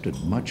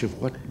accepted much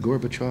of what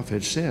Gorbachev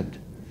had said,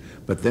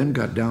 but then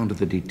got down to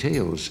the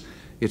details.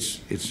 It's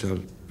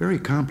very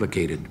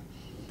complicated.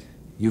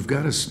 You've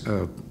got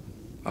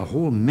a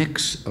whole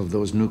mix of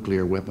those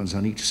nuclear weapons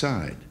on each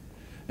side,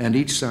 and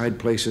each side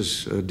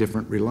places a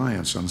different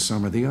reliance on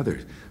some or the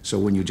other. So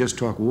when you just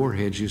talk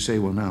warheads, you say,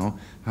 well, now,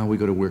 how are we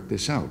going to work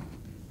this out?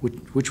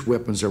 Which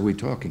weapons are we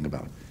talking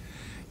about?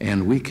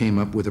 And we came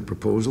up with a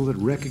proposal that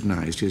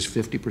recognized his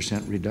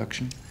 50%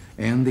 reduction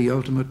and the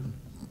ultimate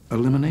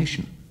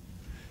elimination.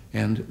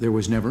 And there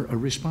was never a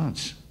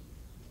response.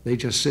 They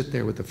just sit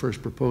there with the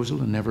first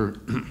proposal and never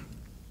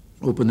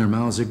open their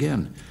mouths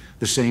again.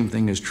 The same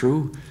thing is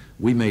true.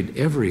 We made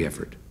every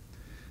effort,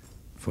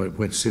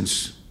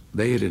 since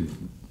they had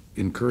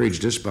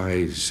encouraged us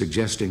by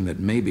suggesting that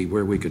maybe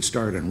where we could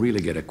start and really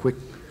get a quick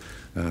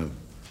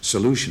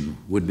solution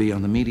would be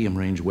on the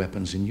medium-range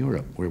weapons in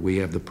Europe, where we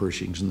have the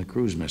Pershings and the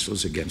cruise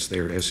missiles against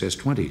their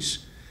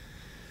SS-20s.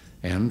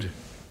 And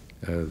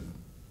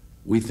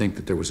we think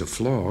that there was a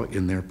flaw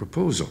in their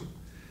proposal.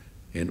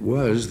 It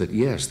was that,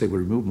 yes, they would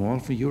remove them all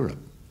from Europe,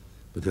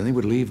 but then they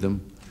would leave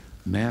them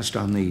massed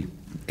on the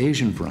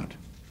Asian front,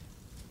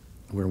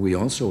 where we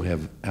also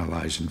have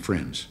allies and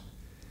friends.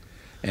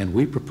 And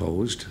we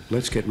proposed,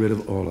 let's get rid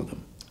of all of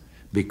them,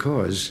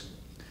 because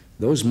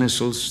those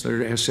missiles,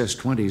 their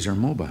SS-20s, are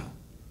mobile.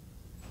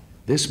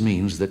 This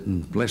means that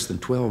in less than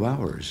 12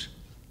 hours,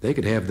 they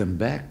could have them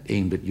back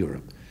aimed at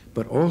Europe.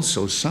 But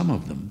also some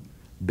of them,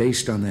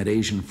 based on that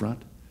Asian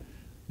front,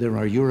 there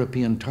are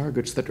European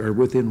targets that are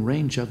within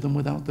range of them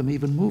without them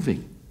even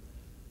moving.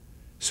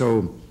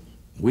 So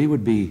we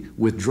would be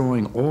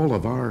withdrawing all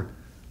of our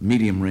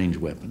medium-range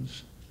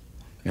weapons,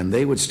 and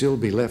they would still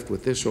be left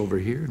with this over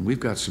here. And we've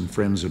got some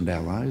friends and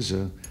allies,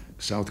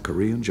 South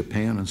Korea and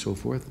Japan and so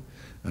forth,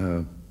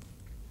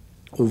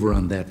 over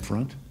on that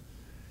front.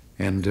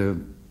 And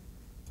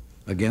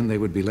again, they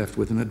would be left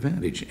with an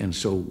advantage. And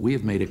so we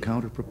have made a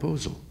counter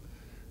proposal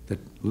that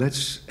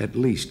let's at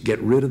least get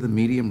rid of the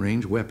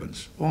medium-range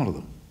weapons, all of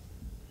them.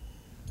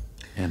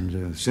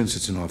 And since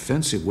it's an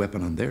offensive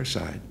weapon on their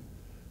side,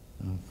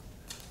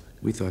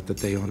 we thought that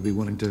they ought to be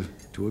willing to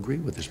agree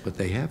with us, but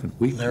they haven't.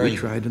 We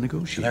tried to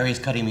negotiate. Larry's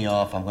cutting me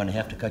off. I'm going to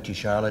have to cut you,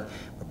 Charlotte.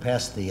 We're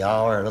past the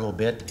hour a little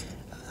bit.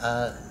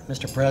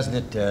 Mr.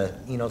 President,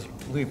 you know,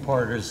 we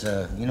reporters,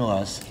 you know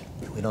us,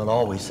 we don't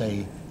always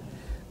say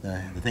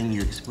the thing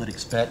you would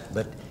expect,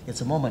 but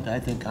it's a moment,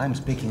 I think, I'm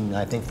speaking,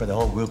 I think, for the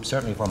whole group,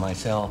 certainly for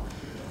myself.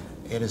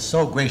 It is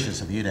so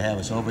gracious of you to have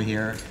us over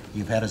here.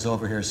 You've had us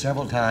over here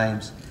several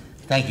times.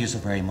 Thank you so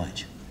very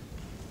much.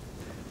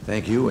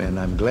 Thank you, and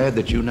I'm glad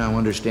that you now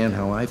understand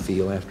how I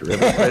feel after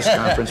every press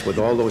conference with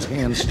all those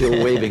hands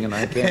still waving and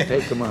I can't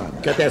take them on.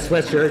 Got that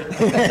sweatshirt?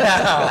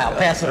 I'll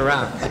pass it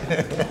around.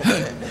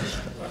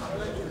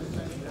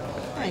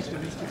 Thank you,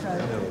 Mr.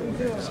 President. We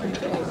do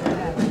appreciate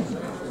that.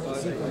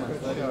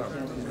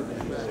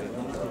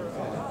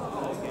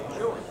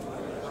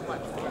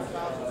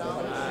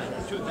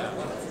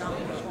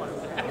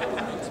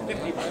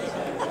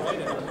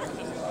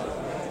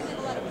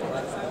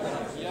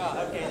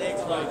 Yeah, okay,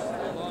 thanks, Mike.